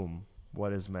assume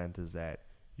what is meant is that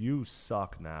you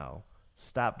suck now.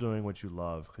 Stop doing what you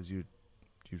love because you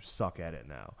suck at it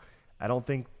now. I don't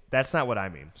think that's not what I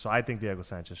mean. So I think Diego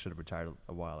Sanchez should have retired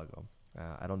a while ago.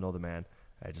 I don't know the man.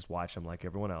 I just watch him like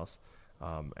everyone else.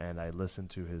 And I listened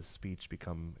to his speech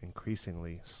become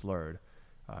increasingly slurred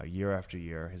year after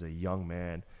year. He's a young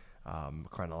man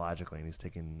chronologically, and he's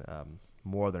taken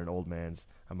more than an old man's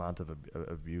amount of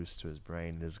abuse to his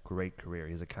brain. His great career.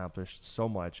 He's accomplished so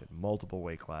much in multiple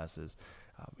weight classes.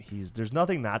 There's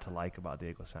nothing not to like about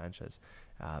Diego Sanchez.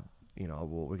 We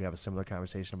can have a similar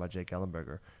conversation about Jake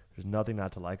Ellenberger. There's nothing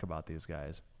not to like about these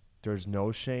guys. There's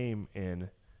no shame in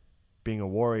being a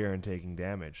warrior and taking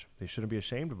damage. They shouldn't be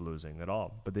ashamed of losing at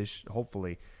all. But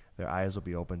hopefully their eyes will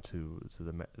be open to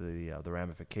the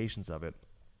ramifications of it.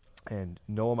 And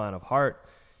no amount of heart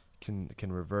can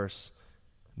reverse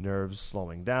nerves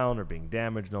slowing down or being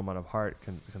damaged. No amount of heart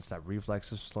can stop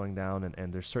reflexes slowing down.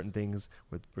 And there's certain things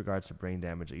with regards to brain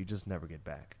damage that you just never get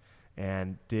back.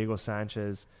 And Diego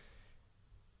Sanchez,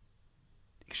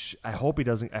 I hope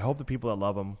the people that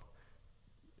love him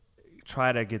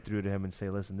try to get through to him and say,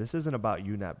 listen, this isn't about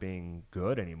you not being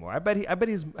good anymore. I bet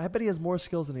he has more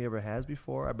skills than he ever has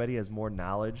before. I bet he has more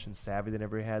knowledge and savvy than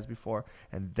ever he has before.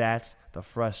 And that's the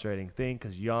frustrating thing,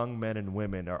 because young men and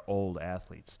women are old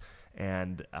athletes,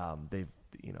 and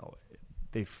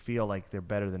they feel like they're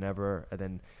better than ever, and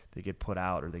then they get put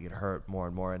out or they get hurt more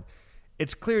and more. And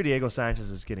it's clear Diego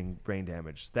Sanchez is getting brain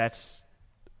damage. That's,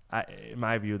 in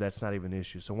my view, that's not even an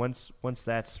issue. So once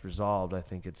that's resolved, I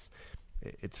think it's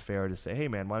fair to say, hey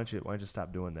man, why don't you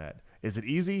stop doing that? Is it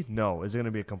easy? No. Is it going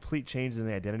to be a complete change in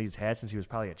the identity he's had since he was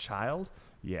probably a child?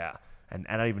 Yeah. And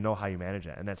I don't even know how you manage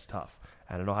that, and that's tough.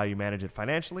 I don't know how you manage it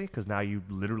financially, because now you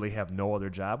literally have no other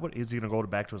job. What is he going to go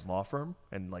back to his law firm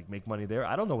and like make money there?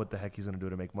 I don't know what the heck he's going to do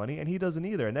to make money, and he doesn't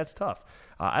either, and that's tough.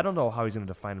 I don't know how he's going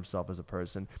to define himself as a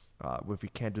person if he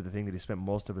can't do the thing that he spent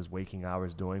most of his waking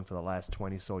hours doing for the last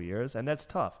 20 so years, and that's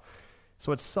tough.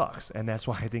 So it sucks, and that's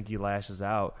why I think he lashes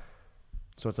out.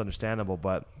 So it's understandable,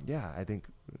 but yeah, I think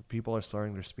people are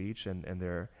slurring their speech,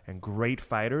 and great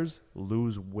fighters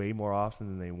lose way more often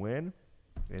than they win.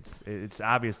 It's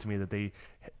obvious to me that they,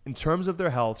 in terms of their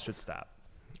health, should stop.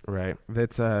 Right.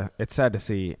 It's sad to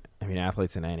see. I mean,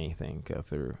 athletes in anything go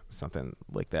through something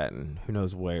like that, and who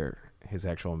knows where his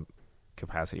actual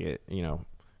capacity.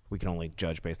 We can only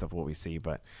judge based off what we see,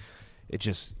 but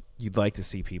you'd like to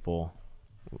see people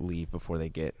leave before they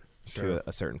get to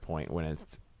a certain point when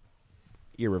it's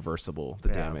irreversible, the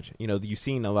damage. You've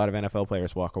seen a lot of NFL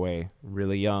players walk away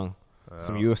really young.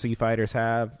 Some UFC fighters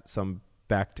have, some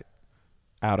backed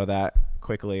out of that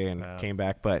quickly and came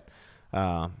back, but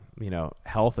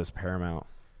health is paramount.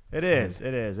 It is,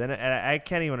 and I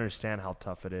can't even understand how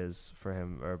tough it is for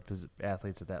him or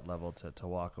athletes at that level to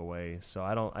walk away. So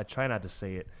I try not to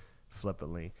say it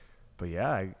flippantly, but yeah,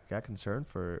 I got concerned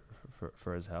for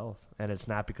his health, and it's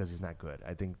not because he's not good.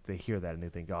 I think they hear that and they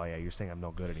think, oh yeah, you're saying I'm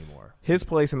no good anymore. His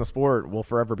place in the sport will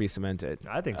forever be cemented.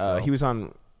 I think so. He was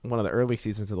on one of the early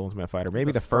seasons of The Ultimate Fighter,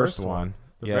 maybe the first one.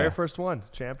 The very first one,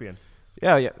 champion.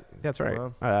 Yeah, that's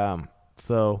right.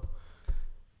 So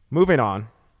moving on,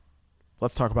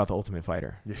 let's talk about The Ultimate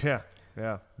Fighter. Yeah.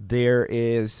 There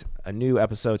is a new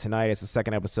episode tonight. It's the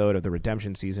second episode of the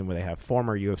Redemption season, where they have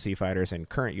former UFC fighters and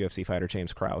current UFC fighter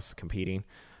James Krause competing.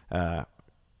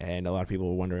 And a lot of people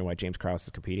were wondering why James Krause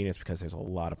is competing. It's because there's a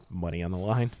lot of money on the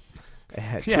line.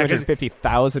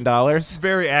 $250,000.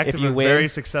 Very active and very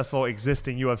successful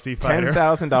existing UFC fighter.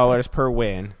 $10,000 per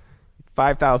win.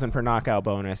 $5,000 per knockout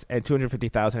bonus, and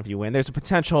 $250,000 if you win. There's a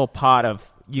potential pot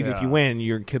of if you win,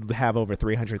 you could have over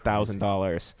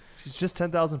 $300,000. It's just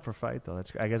 $10,000 per fight, though.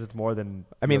 I guess it's more than.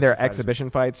 I mean, they're exhibition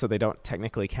fights, so they don't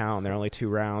technically count. They're only 2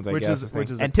 rounds, I guess.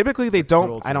 And typically they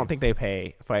don't. I don't think they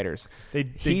pay fighters. They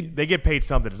get paid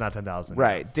something. It's not $10,000.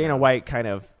 Right. Dana White kind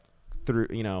of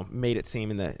made it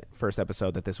seem in the first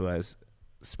episode that this was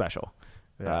special.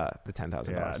 The $10,000.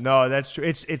 Yeah. No, that's true.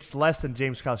 It's less than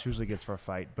James Krause usually gets for a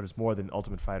fight, but it's more than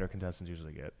Ultimate Fighter contestants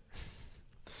usually get.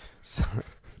 So,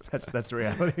 that's the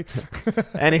reality.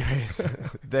 Anyways,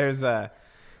 there's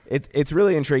it's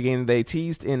really intriguing. They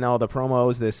teased in all the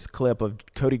promos this clip of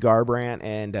Cody Garbrandt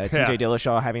and TJ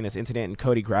Dillashaw having this incident and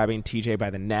Cody grabbing TJ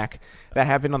by the neck. That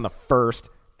happened on the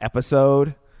first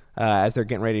episode as they're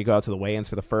getting ready to go out to the weigh-ins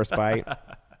for the first fight.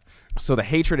 So the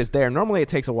hatred is there. Normally it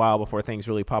takes a while before things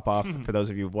really pop off. For those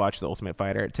of you who've watched The Ultimate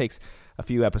Fighter, it takes a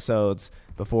few episodes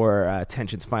before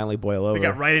tensions finally boil over. They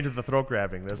got right into the throat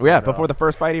grabbing. Before the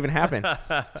first fight even happened.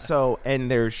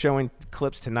 And they're showing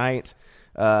clips tonight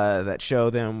that show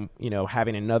them,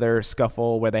 having another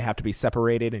scuffle where they have to be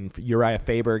separated, and Uriah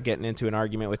Faber getting into an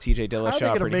argument with TJ Dillashaw.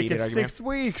 How are they going to make it 6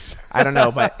 weeks? I don't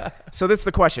know, but so this is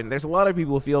the question. There's a lot of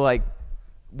people who feel like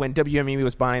when WME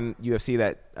was buying UFC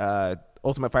that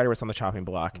Ultimate Fighter was on the chopping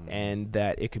block, and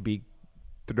that it could be,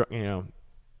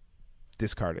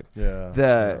 discarded. Yeah.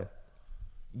 The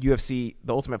UFC,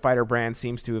 the Ultimate Fighter brand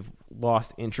seems to have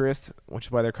lost interest, which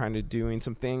is why they're kind of doing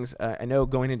some things. I know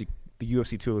going into the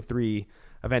UFC 203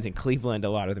 event in Cleveland, a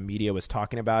lot of the media was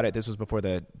talking about it. This was before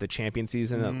the champion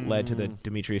season that led to the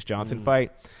Demetrius Johnson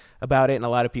fight about it, and a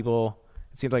lot of people,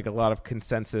 it seemed like a lot of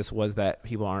consensus was that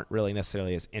people aren't really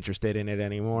necessarily as interested in it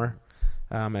anymore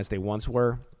as they once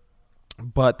were.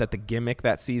 but that the gimmick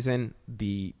that season,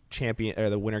 the champion or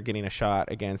the winner getting a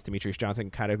shot against Demetrius Johnson,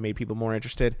 kind of made people more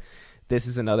interested. This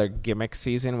is another gimmick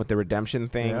season with the redemption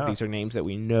thing. Yeah. These are names that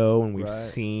we know and we've Right.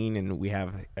 seen, and we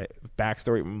have a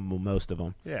backstory, most of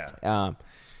them. Yeah.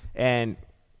 And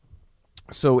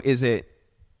so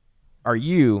are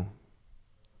you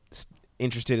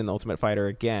interested in the Ultimate Fighter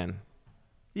again?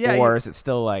 Yeah. Or is it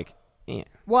still like, eh?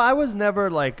 Well, I was never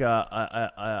like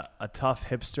a tough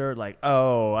hipster. Like,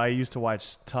 oh, I used to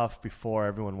watch Tough before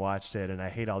everyone watched it, and I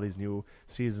hate all these new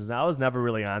seasons. I was never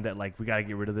really on that. Like, we got to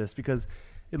get rid of this because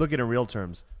you look at it in real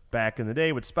terms. Back in the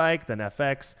day with Spike, then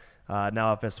FX,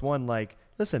 now FS1. Like,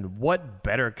 listen, what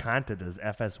better content does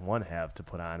FS1 have to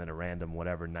put on in a random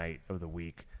whatever night of the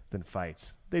week than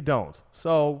fights? They don't.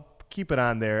 So keep it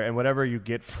on there, and whatever you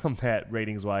get from that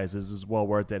ratings-wise is well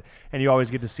worth it. And you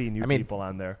always get to see new people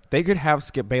on there. They could have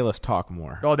Skip Bayless talk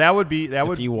more. Oh, that would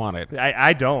if you wanted.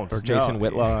 I don't. Or Jason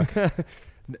Whitlock.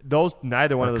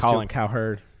 Neither one or of those Colin two.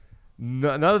 Cowherd.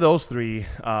 None of those three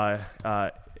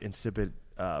insipid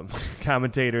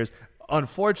commentators.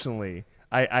 Unfortunately,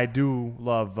 I do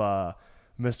love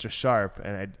Mr. Sharp,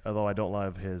 and although I don't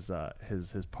love his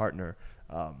partner.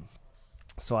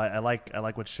 So I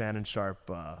like what Shannon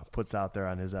Sharp puts out there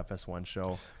on his FS1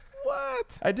 show.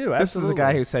 What? I do. This absolutely. is a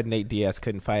guy who said Nate Diaz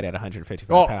couldn't fight at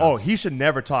 155 pounds. Oh, he should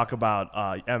never talk about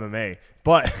MMA.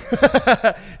 But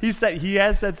he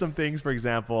has said some things, for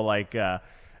example, like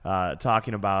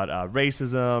talking about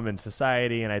racism and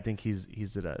society, and I think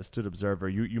he's an astute observer.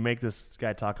 You make this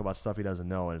guy talk about stuff he doesn't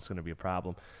know, and it's going to be a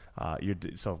problem.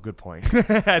 So good point.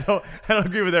 I don't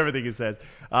agree with everything he says,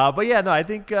 but yeah, no, I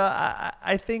think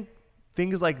I think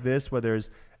things like this, where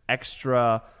there's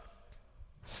extra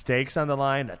stakes on the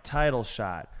line, a title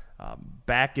shot,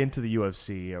 back into the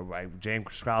UFC. James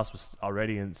Krause was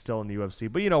already still in the UFC,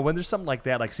 but when there's something like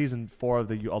that, like season 4 of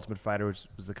the Ultimate Fighter, which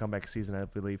was the comeback season, I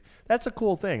believe, that's a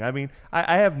cool thing. I mean,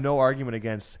 I have no argument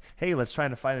against, hey, let's try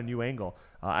to find a new angle.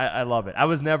 I love it. I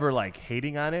was never like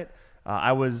hating on it.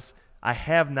 I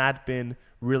have not been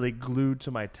really glued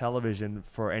to my television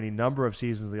for any number of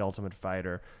seasons of the Ultimate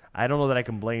Fighter. I don't know that I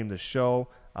can blame the show.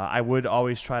 I would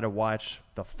always try to watch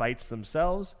the fights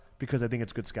themselves because I think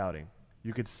it's good scouting.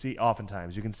 You can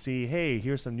see, hey,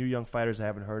 here's some new young fighters I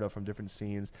haven't heard of from different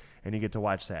scenes, and you get to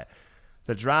watch that.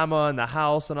 The drama in the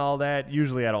house and all that,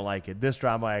 usually I don't like it. This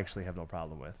drama I actually have no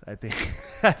problem with. I think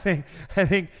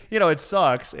it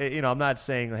sucks. I'm not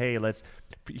saying, hey,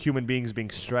 human beings being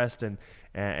stressed and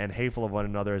hateful of one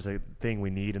another is a thing we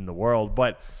need in the world,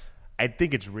 but I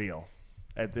think it's real.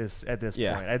 At this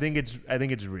Yeah. point, I think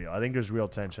it's real. I think there's real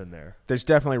tension there. There's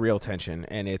definitely real tension,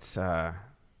 and it's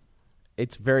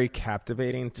very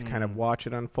captivating to kind of watch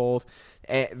it unfold.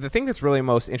 And the thing that's really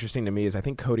most interesting to me is I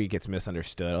think Cody gets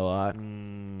misunderstood a lot,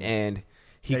 and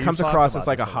he comes across as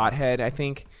like a hothead, I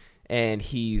think, and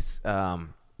he's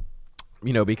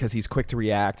because he's quick to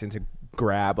react and to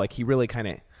grab. Like, he really kind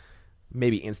of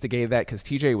maybe instigated that because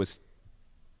TJ was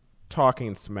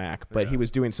talking smack, but he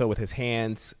was doing so with his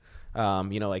hands.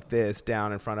 Like this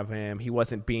down in front of him. He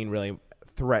wasn't being really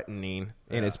threatening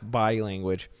in his body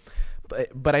language.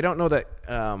 But I don't know that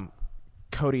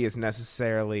Cody is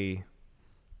necessarily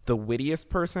the wittiest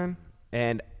person.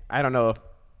 And I don't know if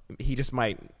he just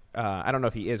might I don't know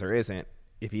if he is or isn't.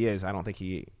 If he is, I don't think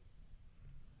he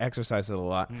exercises it a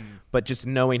lot. But just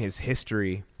knowing his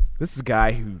history, this is a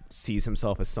guy who sees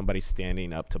himself as somebody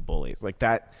standing up to bullies. Like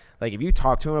that, like if you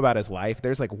talk to him about his life,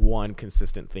 there's like one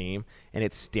consistent theme, and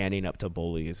it's standing up to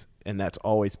bullies. And that's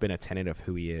always been a tenet of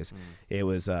who he is. It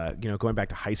was, going back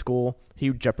to high school, he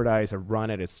jeopardized a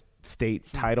run at his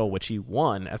state title, which he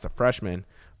won as a freshman,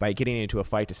 by getting into a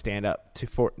fight to stand up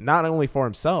for not only for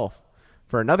himself,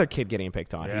 for another kid getting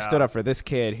picked on. Yeah. He stood up for this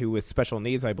kid who with special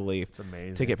needs, I believe, It's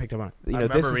amazing. to get picked up on. I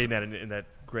remember reading that in that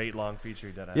great long feature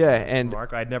he did. And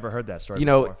Mark, I'd never heard that story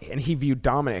before. And he viewed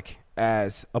Dominic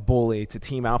as a bully to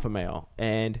Team Alpha Male.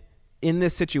 And in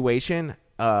this situation,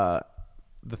 the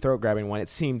throat grabbing one, it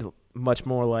seemed much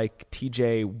more like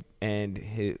TJ and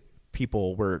his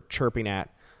people were chirping at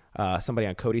somebody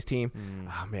on Cody's team.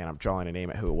 Oh man, I'm drawing a name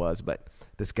at who it was, but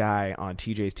this guy on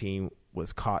TJ's team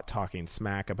was caught talking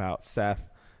smack about Seth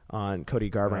on Cody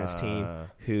Garbrandt's team,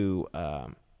 who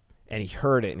and he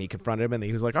heard it and he confronted him and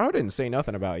he was like, "Oh, I didn't say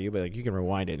nothing about you," but like, you can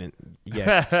rewind it and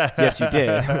yes you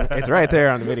did. It's right there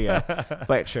on the video.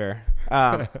 But sure.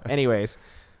 Anyways,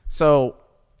 so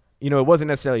it wasn't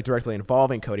necessarily directly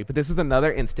involving Cody, but this is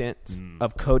another instance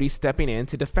of Cody stepping in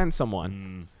to defend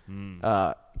someone.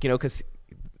 Because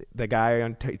the guy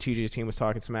on TJ's team was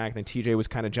talking smack, and then TJ was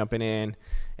kind of jumping in,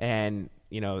 and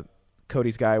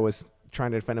Cody's guy was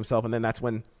trying to defend himself, and then that's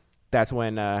when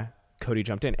Cody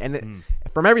jumped in. And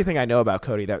from everything I know about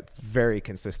Cody, that's very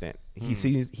consistent. He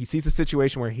sees a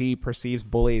situation where he perceives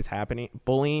bullying is happening,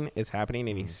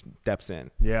 and he steps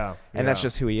in. Yeah. And that's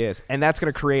just who he is. And that's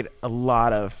going to create a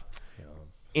lot of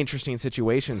interesting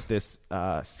situations this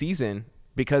season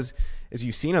because, as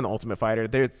you've seen on The Ultimate Fighter,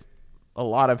 there's a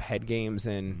lot of head games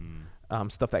and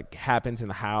stuff that happens in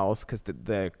the house because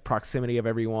the proximity of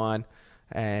everyone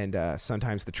and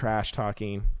sometimes the trash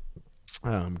talking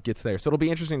gets there. So it'll be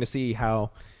interesting to see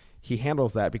how he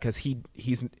handles that because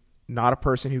he's not a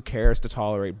person who cares to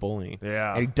tolerate bullying.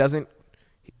 Yeah. And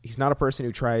he's not a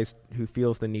person who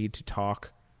feels the need to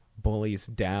talk bullies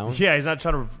down. Yeah, he's not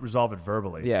trying to resolve it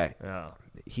verbally. Yeah. Yeah.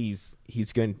 He's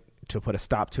going to put a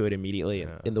stop to it immediately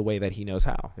in the way that he knows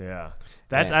how. Yeah.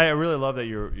 I really love that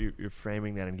you're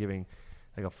framing that and giving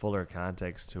like a fuller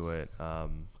context to it.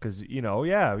 Because,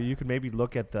 you could maybe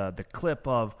look at the clip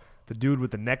of the dude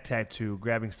with the neck tattoo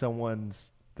grabbing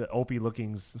the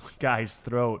Opie-looking guy's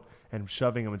throat and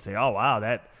shoving him and say, "Oh wow,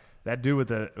 that dude with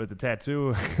the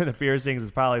tattoo, the piercings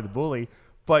is probably the bully."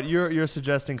 But you're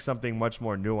suggesting something much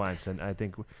more nuanced and I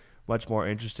think much more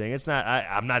interesting. It's not.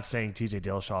 I'm not saying T.J.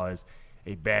 Dillashaw is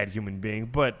a bad human being,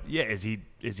 but yeah, is he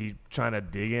trying to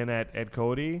dig in at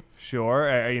Cody?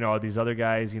 Sure. These other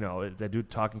guys. Is that dude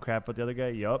talking crap about the other guy?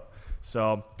 Yup.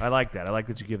 So I like that. I like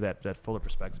that you give that fuller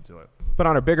perspective to it. But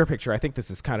on a bigger picture, I think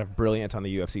this is kind of brilliant on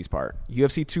the UFC's part.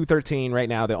 UFC 213 right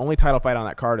now, the only title fight on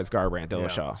that card is Garbrandt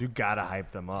Dillashaw. Yeah, you gotta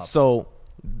hype them up. So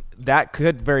that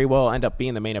could very well end up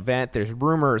being the main event. There's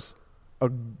rumors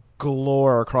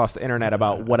galore across the internet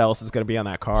about what else is going to be on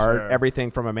that card. Sure. Everything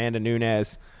from Amanda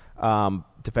Nunes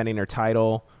defending her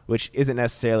title, which isn't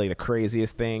necessarily the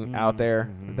craziest thing out there,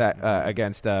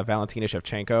 against Valentina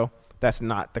Shevchenko. That's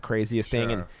not the craziest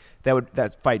thing, and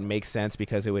that fight makes sense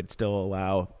because it would still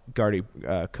allow Cody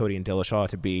and Dillashaw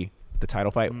to be the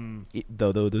title fight.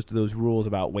 Though those rules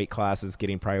about weight classes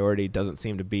getting priority doesn't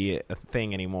seem to be a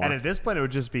thing anymore. And at this point, it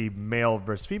would just be male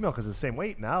versus female because it's the same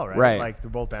weight now, right? Right. Like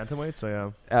they're both bantamweights,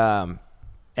 so yeah.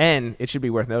 And it should be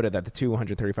worth noted that the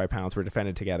 235 pounds were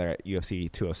defended together at UFC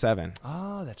 207.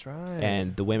 Oh, that's right.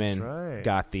 And the women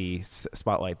got the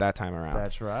spotlight that time around.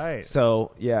 That's right.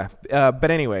 So, yeah.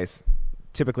 But anyways,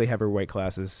 typically heavier weight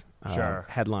classes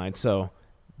headline. So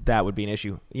that would be an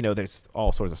issue. There's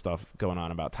all sorts of stuff going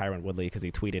on about Tyron Woodley because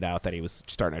he tweeted out that he was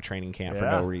starting a training camp for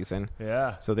no reason.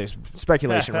 Yeah. So there's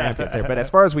speculation rampant there. But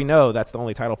as far as we know, that's the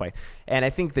only title fight. And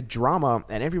I think the drama,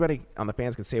 and everybody on the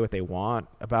fans can say what they want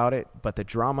about it, but the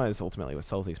drama is ultimately what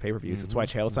sells these pay-per-views. It's why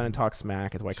Chael Sonnen talks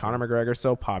smack. It's why Conor McGregor's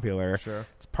so popular. Sure.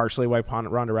 It's partially why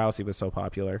Ronda Rousey was so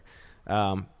popular.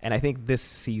 And I think this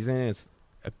season is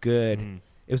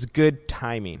it was good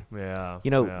timing. Yeah.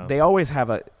 They always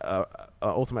have a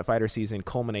Ultimate Fighter season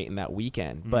culminate in that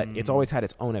weekend, but it's always had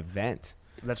its own event.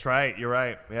 That's right. You're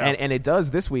right. Yeah. And it does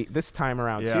this time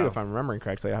around too, if I'm remembering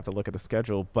correctly. I have to look at the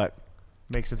schedule, but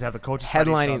makes sense to have the coaches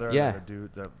headlining,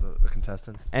 the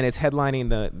contestants, and it's headlining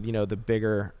the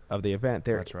bigger of the event.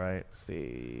 That's right. Let's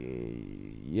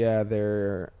see,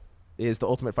 there is the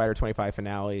Ultimate Fighter 25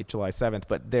 finale July 7th,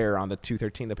 but they're on the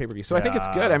 213, the pay-per-view. So I think it's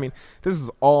good. I mean, this is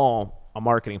all a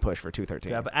marketing push for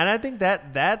 213. Yeah, and I think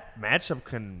that matchup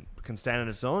can stand on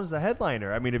its own as a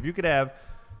headliner. I mean, if you could have,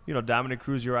 Dominic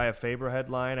Cruz, Uriah Faber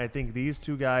headline, I think these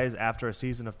two guys after a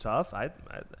season of tough,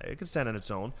 it could stand on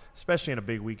its own, especially in a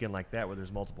big weekend like that where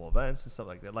there's multiple events and stuff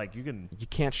like that. Like you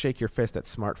can't shake your fist at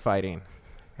smart fighting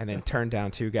and then turn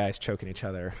down two guys choking each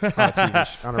other on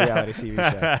a reality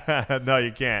TV show. No,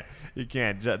 you can't. You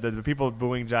can't. The people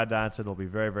booing John Dodson will be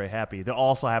very, very happy. They'll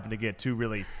also happen to get two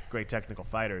really great technical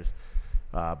fighters,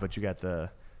 but you got the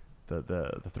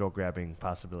throat grabbing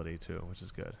possibility too, which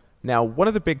is good. Now, one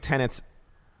of the big tenets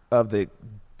of the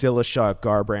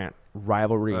Dillashaw-Garbrandt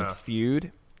rivalry and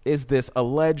feud is this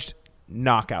alleged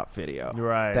knockout video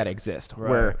that exists,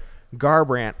 where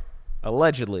Garbrandt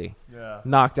allegedly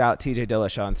knocked out TJ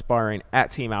Dillashaw in sparring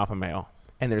at Team Alpha Male,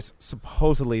 and there's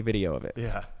supposedly video of it.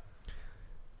 Yeah.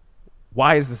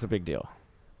 Why is this a big deal?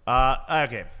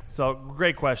 Okay, so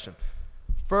great question.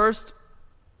 First,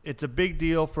 it's a big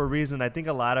deal for a reason I think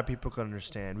a lot of people can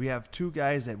understand. We have two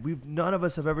guys that none of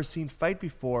us have ever seen fight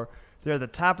before. They're at the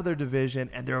top of their division,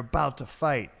 and they're about to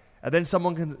fight. And then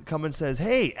someone can come and says,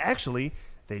 hey, actually,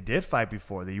 they did fight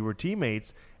before. You were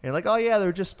teammates. And like, oh, yeah, they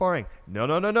were just sparring.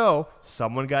 No.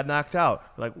 Someone got knocked out.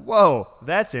 Like, whoa,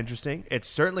 that's interesting. It's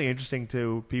certainly interesting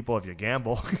to people if you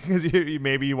gamble because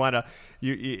maybe you want to –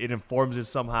 it informs it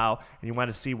somehow, and you want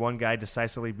to see one guy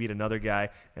decisively beat another guy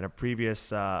in a previous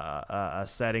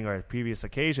setting or a previous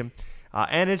occasion.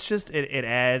 And it's just it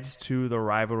adds to the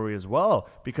rivalry as well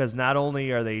because not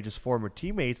only are they just former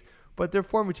teammates, but they're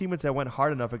former teammates that went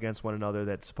hard enough against one another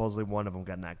that supposedly one of them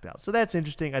got knocked out. So that's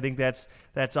interesting. I think that's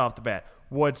off the bat.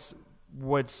 What's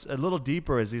a little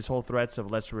deeper is these whole threats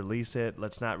of let's release it,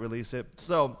 let's not release it.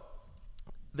 So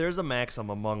there's a maxim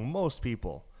among most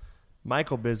people,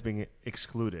 Michael Bisping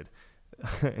excluded,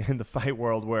 in the fight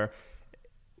world, where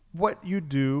what you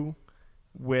do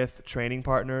with training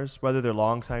partners, whether they're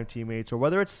longtime teammates or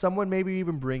whether it's someone maybe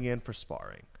even bring in for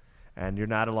sparring, and you're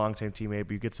not a longtime teammate,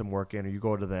 but you get some work in or you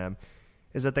go to them,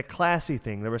 is that the classy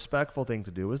thing, the respectful thing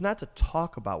to do is not to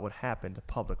talk about what happened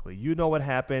publicly. You know what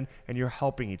happened, and you're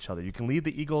helping each other. You can leave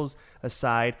the egos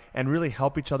aside and really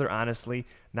help each other honestly,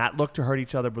 not look to hurt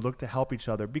each other, but look to help each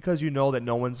other, because you know that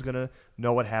no one's going to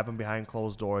know what happened behind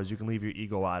closed doors. You can leave your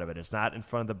ego out of it. It's not in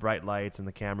front of the bright lights and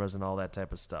the cameras and all that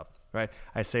type of stuff, right?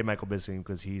 I say Michael Bisping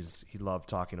because he loved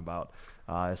talking about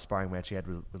a sparring match he had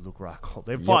with Luke Rockhold.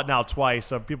 They've fought now twice,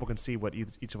 so people can see what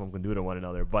each of them can do to one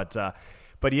another.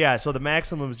 But yeah, so the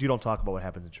maximum is you don't talk about what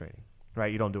happens in training,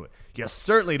 right? You don't do it. You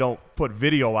certainly don't put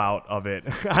video out of it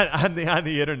on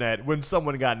the internet when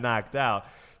someone got knocked out.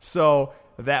 So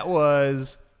that's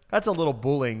a little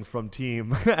bullying from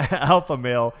Team Alpha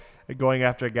Male, going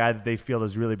after a guy that they feel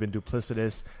has really been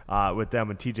duplicitous with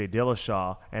them and TJ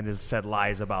Dillashaw, and has said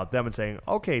lies about them and saying,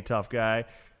 okay, tough guy,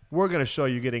 we're going to show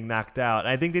you getting knocked out. And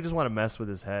I think they just want to mess with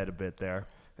his head a bit there.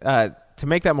 To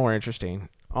make that more interesting,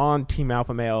 on Team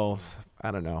Alpha Male's,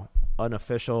 I don't know,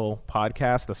 unofficial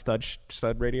podcast, the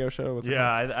Stud Radio Show. What's it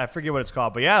called? I forget what it's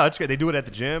called, but yeah, that's great. They do it at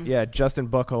the gym. Yeah, Justin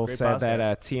Buchholz said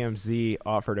that TMZ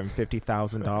offered him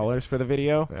 $50,000 for the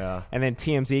video. Yeah. And then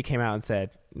TMZ came out and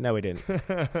said, no, we didn't.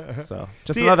 So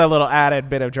just another little added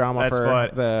bit of drama for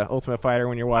the Ultimate Fighter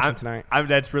when you're watching tonight.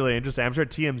 That's really interesting. I'm sure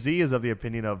TMZ is of the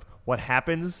opinion of what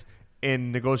happens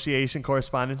in negotiation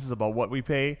correspondences about what we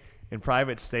pay in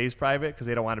private stays private, because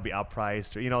they don't want to be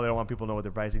outpriced, or they don't want people to know what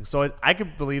they're pricing. So I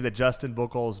could believe that Justin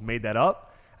Buchholz made that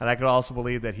up, and I could also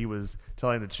believe that he was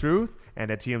telling the truth, and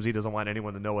that TMZ doesn't want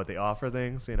anyone to know what they offer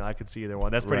things. I could see either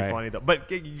one. That's pretty funny though. But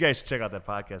you guys should check out that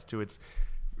podcast too. It's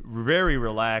very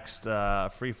relaxed,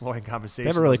 free-flowing conversation. They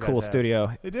have a really cool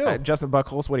studio. They do. Justin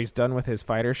Buchholz, what he's done with his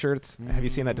fighter shirts. Have you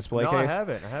seen that display case? I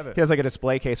haven't. He has like a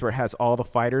display case where it has all the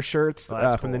fighter shirts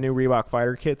from the new Reebok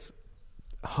fighter kits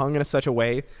hung in such a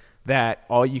way that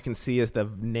all you can see is the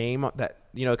name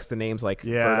because the name's like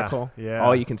vertical. Yeah.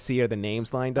 All you can see are the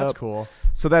names lined up. That's cool.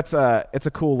 So that's it's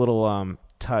a cool little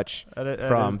touch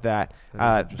from that.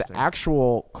 The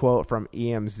actual quote from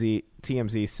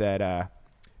TMZ said,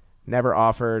 never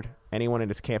offered anyone in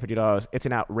his camp $50. It's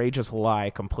an outrageous lie,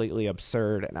 completely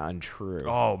absurd and untrue.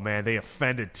 Oh, man, they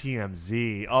offended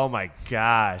TMZ. Oh, my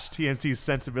gosh. TMZ's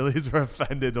sensibilities were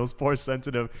offended. Those poor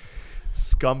sensitive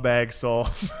scumbag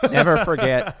souls. Never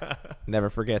forget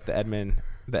the Edmund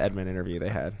interview they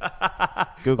had.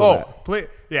 Google that. Please,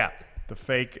 yeah, the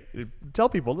fake. Tell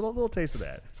people a little taste of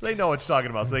that, so they know what you're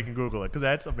talking about, so they can Google it, because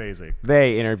that's amazing.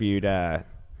 They interviewed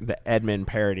the Edmund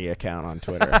parody account on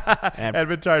Twitter.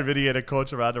 Edmund tried video to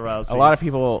coach Ronda Rousey. A lot of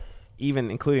people, even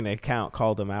including the account,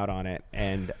 called them out on it,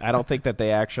 and I don't think that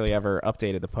they actually ever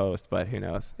updated the post, but who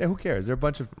knows? Yeah, who cares? They're a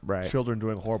bunch of children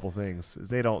doing horrible things.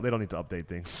 They don't need to update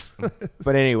things.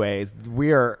 But anyways,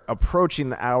 we are approaching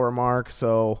the hour mark,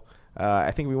 so I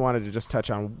think we wanted to just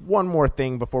touch on one more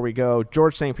thing before we go.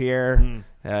 George St. Pierre,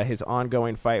 his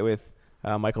ongoing fight with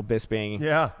Michael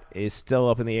Bisping is still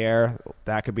up in the air.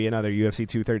 That could be another UFC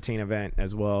 213 event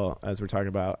as well, as we're talking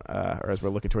about, or as we're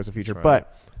looking towards the future. Right.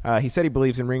 But he said he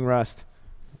believes in ring rust.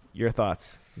 Your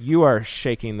thoughts? You are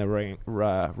shaking the ring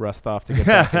rust off to get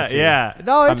back into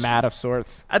a mat of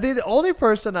sorts. I think the only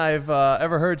person I've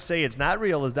ever heard say it's not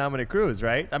real is Dominic Cruz,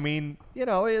 right? I mean,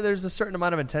 there's a certain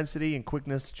amount of intensity and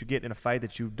quickness that you get in a fight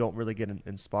that you don't really get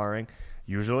in sparring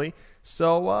usually.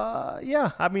 So,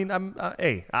 I mean, I'm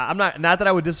not that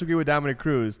I would disagree with Dominic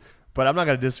Cruz, but I'm not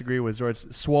going to disagree with George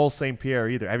Swole St. Pierre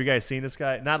either. Have you guys seen this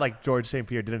guy? Not like George St.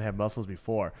 Pierre didn't have muscles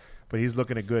before, but he's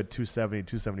looking a good 270,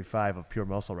 275 of pure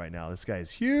muscle right now. This guy is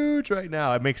huge right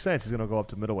now. It makes sense. He's going to go up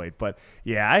to middleweight. But,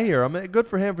 yeah, I hear him. Good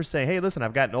for him for saying, hey, listen,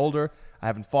 I've gotten older. I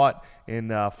haven't fought in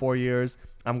 4 years.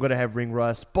 I'm going to have ring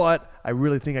rust, but I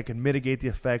really think I can mitigate the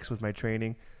effects with my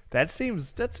training. That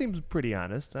seems pretty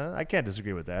honest. I can't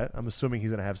disagree with that. I'm assuming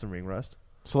he's going to have some ring rust.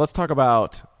 So let's talk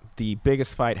about the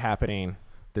biggest fight happening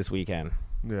this weekend.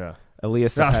 Yeah.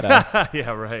 Elias Zepeda.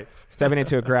 Yeah, right. Stepping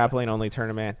into a grappling-only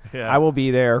tournament. Yeah. I will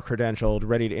be there, credentialed,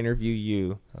 ready to interview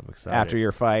you. I'm excited. After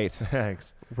your fight.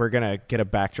 Thanks. We're going to get a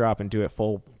backdrop and do it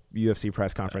full UFC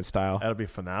press conference style. That'll be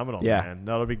phenomenal, man.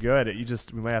 That'll be good.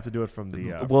 We might have to do it from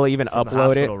the we'll even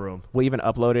upload it. Room. We'll even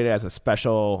upload it as a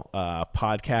special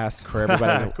podcast for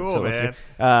everybody cool, to man.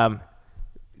 listen.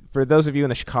 for those of you in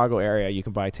the Chicago area, you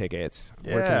can buy tickets.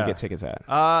 Where can you get tickets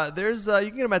at? There's you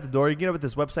can get them at the door. You can get them at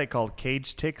this website called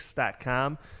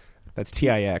cagetix.com. That's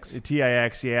TIX.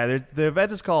 TIX, yeah. The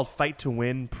event is called Fight to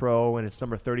Win Pro, and it's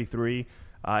number 33.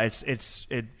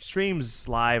 It streams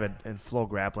live at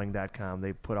FlowGrappling.com.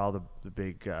 They put all the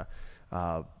big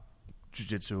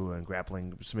jiu-jitsu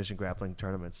and submission grappling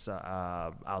tournaments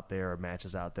out there, or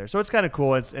matches out there. So it's kind of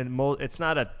cool. It's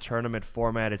not a tournament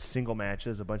format. It's single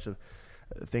matches, a bunch of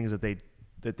things that they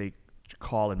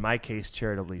call, in my case,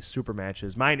 charitably super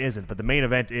matches. Mine isn't, but the main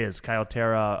event is Kyle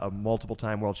Terra, a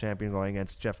multiple-time world champion, going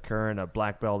against Jeff Curran, a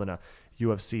black belt and a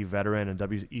UFC veteran and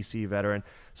WEC veteran.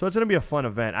 So it's going to be a fun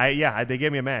event. They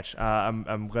gave me a match.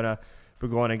 I'm going to be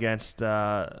going against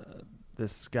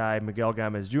this guy, Miguel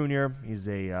Gomez Jr. He's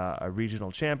a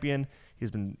regional champion.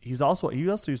 He also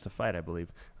used to fight, I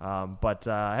believe. But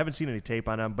I haven't seen any tape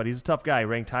on him, but he's a tough guy,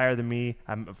 ranked higher than me.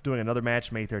 I'm doing another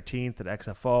match May 13th at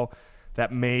XFO.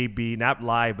 That may be not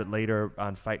live, but later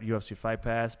on UFC Fight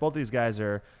Pass. Both these guys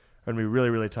are going to be really,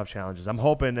 really tough challenges. I'm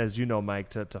hoping, as you know, Mike,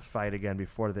 to fight again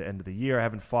before the end of the year. I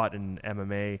haven't fought in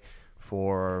MMA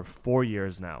for 4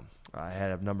 years now. I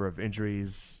had a number of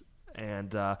injuries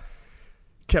and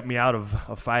kept me out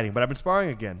of fighting. But I've been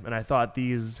sparring again, and I thought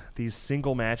these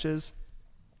single matches,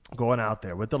 going out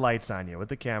there with the lights on you, with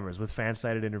the cameras, with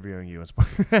fan-sided interviewing you,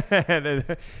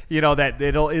 and you know that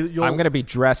I'm going to be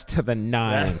dressed to the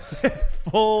nines,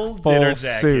 full dinner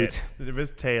jacket suit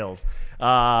with tails.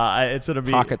 It's going to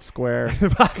be pocket square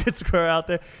out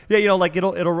there. Yeah,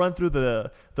 it'll run through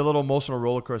the little emotional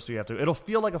roller coaster you have to. It'll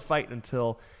feel like a fight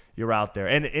until you're out there.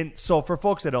 And so for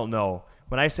folks that don't know,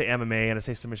 when I say MMA and I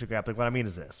say submission grappling, what I mean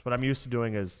is this: what I'm used to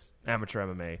doing is amateur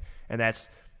MMA, and that's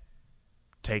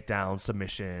takedowns,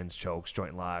 submissions, chokes,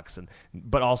 joint locks,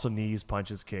 but also knees,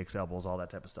 punches, kicks, elbows, all that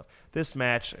type of stuff. This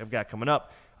match I've got coming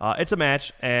up, it's a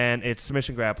match, and it's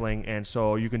submission grappling, and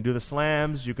so you can do the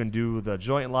slams, you can do the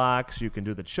joint locks, you can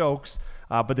do the chokes,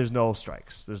 but there's no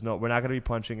strikes. We're not going to be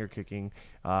punching or kicking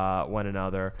one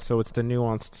another. So it's the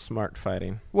nuanced, smart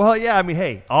fighting. Well, yeah, I mean,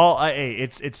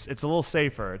 it's a little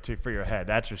safer for your head,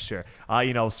 that's for sure.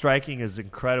 Striking is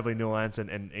incredibly nuanced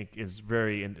and is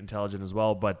very intelligent as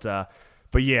well,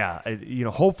 But yeah,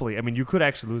 hopefully, I mean, you could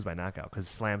actually lose by knockout because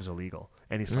slams are legal.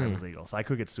 Any slam is legal. So I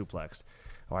could get suplexed,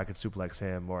 or I could suplex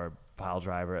him, or pile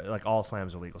driver. Like, all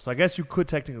slams are legal. So I guess you could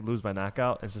technically lose by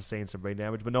knockout and sustain some brain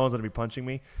damage, but no one's going to be punching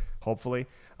me, hopefully.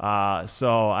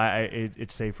 So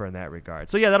it's safer in that regard.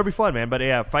 So yeah, that'll be fun, man. But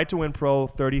yeah, Fight to Win Pro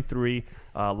 33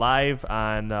 live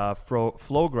on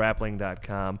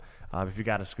FlowGrappling.com. If you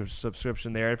got a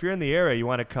subscription there. If you're in the area, you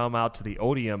want to come out to the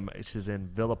Odeum, which is in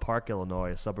Villa Park,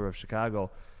 Illinois, a suburb of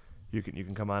Chicago, you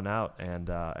can come on out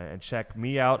and check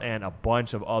me out and a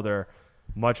bunch of other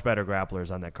much better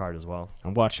grapplers on that card as well.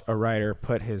 And watch a writer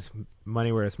put his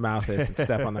money where his mouth is and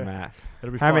step on the mat.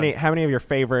 It'll be how fun. many of your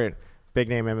favorite big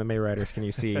name MMA writers can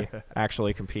you see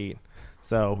actually compete?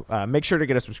 So make sure to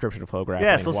get a subscription to Flow Grappling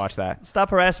and watch that.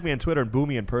 Stop harassing me on Twitter and boo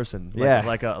me in person.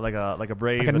 Like a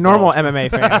brave, like a normal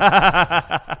MMA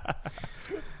fan.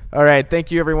 All right, thank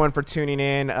you everyone for tuning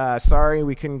in. Sorry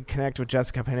we couldn't connect with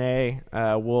Jessica Panay.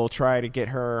 We'll try to get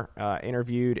her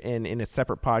interviewed in a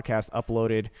separate podcast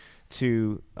uploaded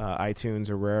to iTunes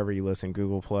or wherever you listen,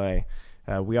 Google Play.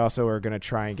 We also are going to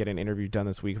try and get an interview done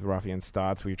this week with Rafian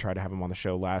Stotts. We tried to have him on the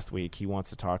show last week. He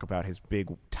wants to talk about his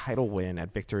big title win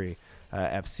at Victory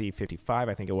FC 55,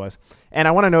 I think it was. And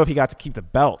I want to know if he got to keep the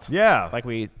belt. Yeah.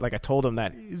 Like I told him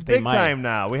that he's big time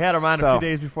now. We had him on a few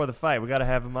days before the fight. We got to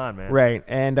have him on, man. Right.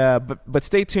 And but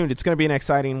stay tuned. It's going to be an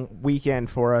exciting weekend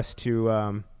for us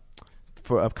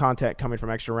of content coming from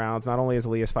Extra Rounds. Not only is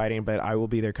Elias fighting, but I will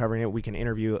be there covering it. We can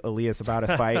interview Elias about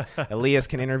his fight. Elias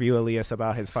can interview Elias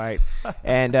about his fight.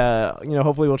 And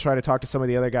hopefully we'll try to talk to some of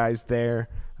the other guys there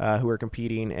who are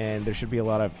competing, and there should be a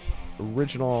lot of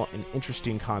original and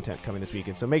interesting content coming this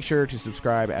weekend. So make sure to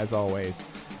subscribe as always.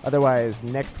 Otherwise,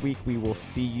 next week we will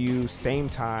see you same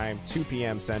time, 2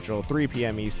 p.m. Central, 3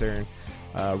 p.m. Eastern,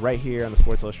 right here on the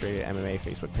Sports Illustrated MMA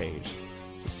Facebook page.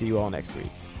 So see you all next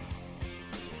week.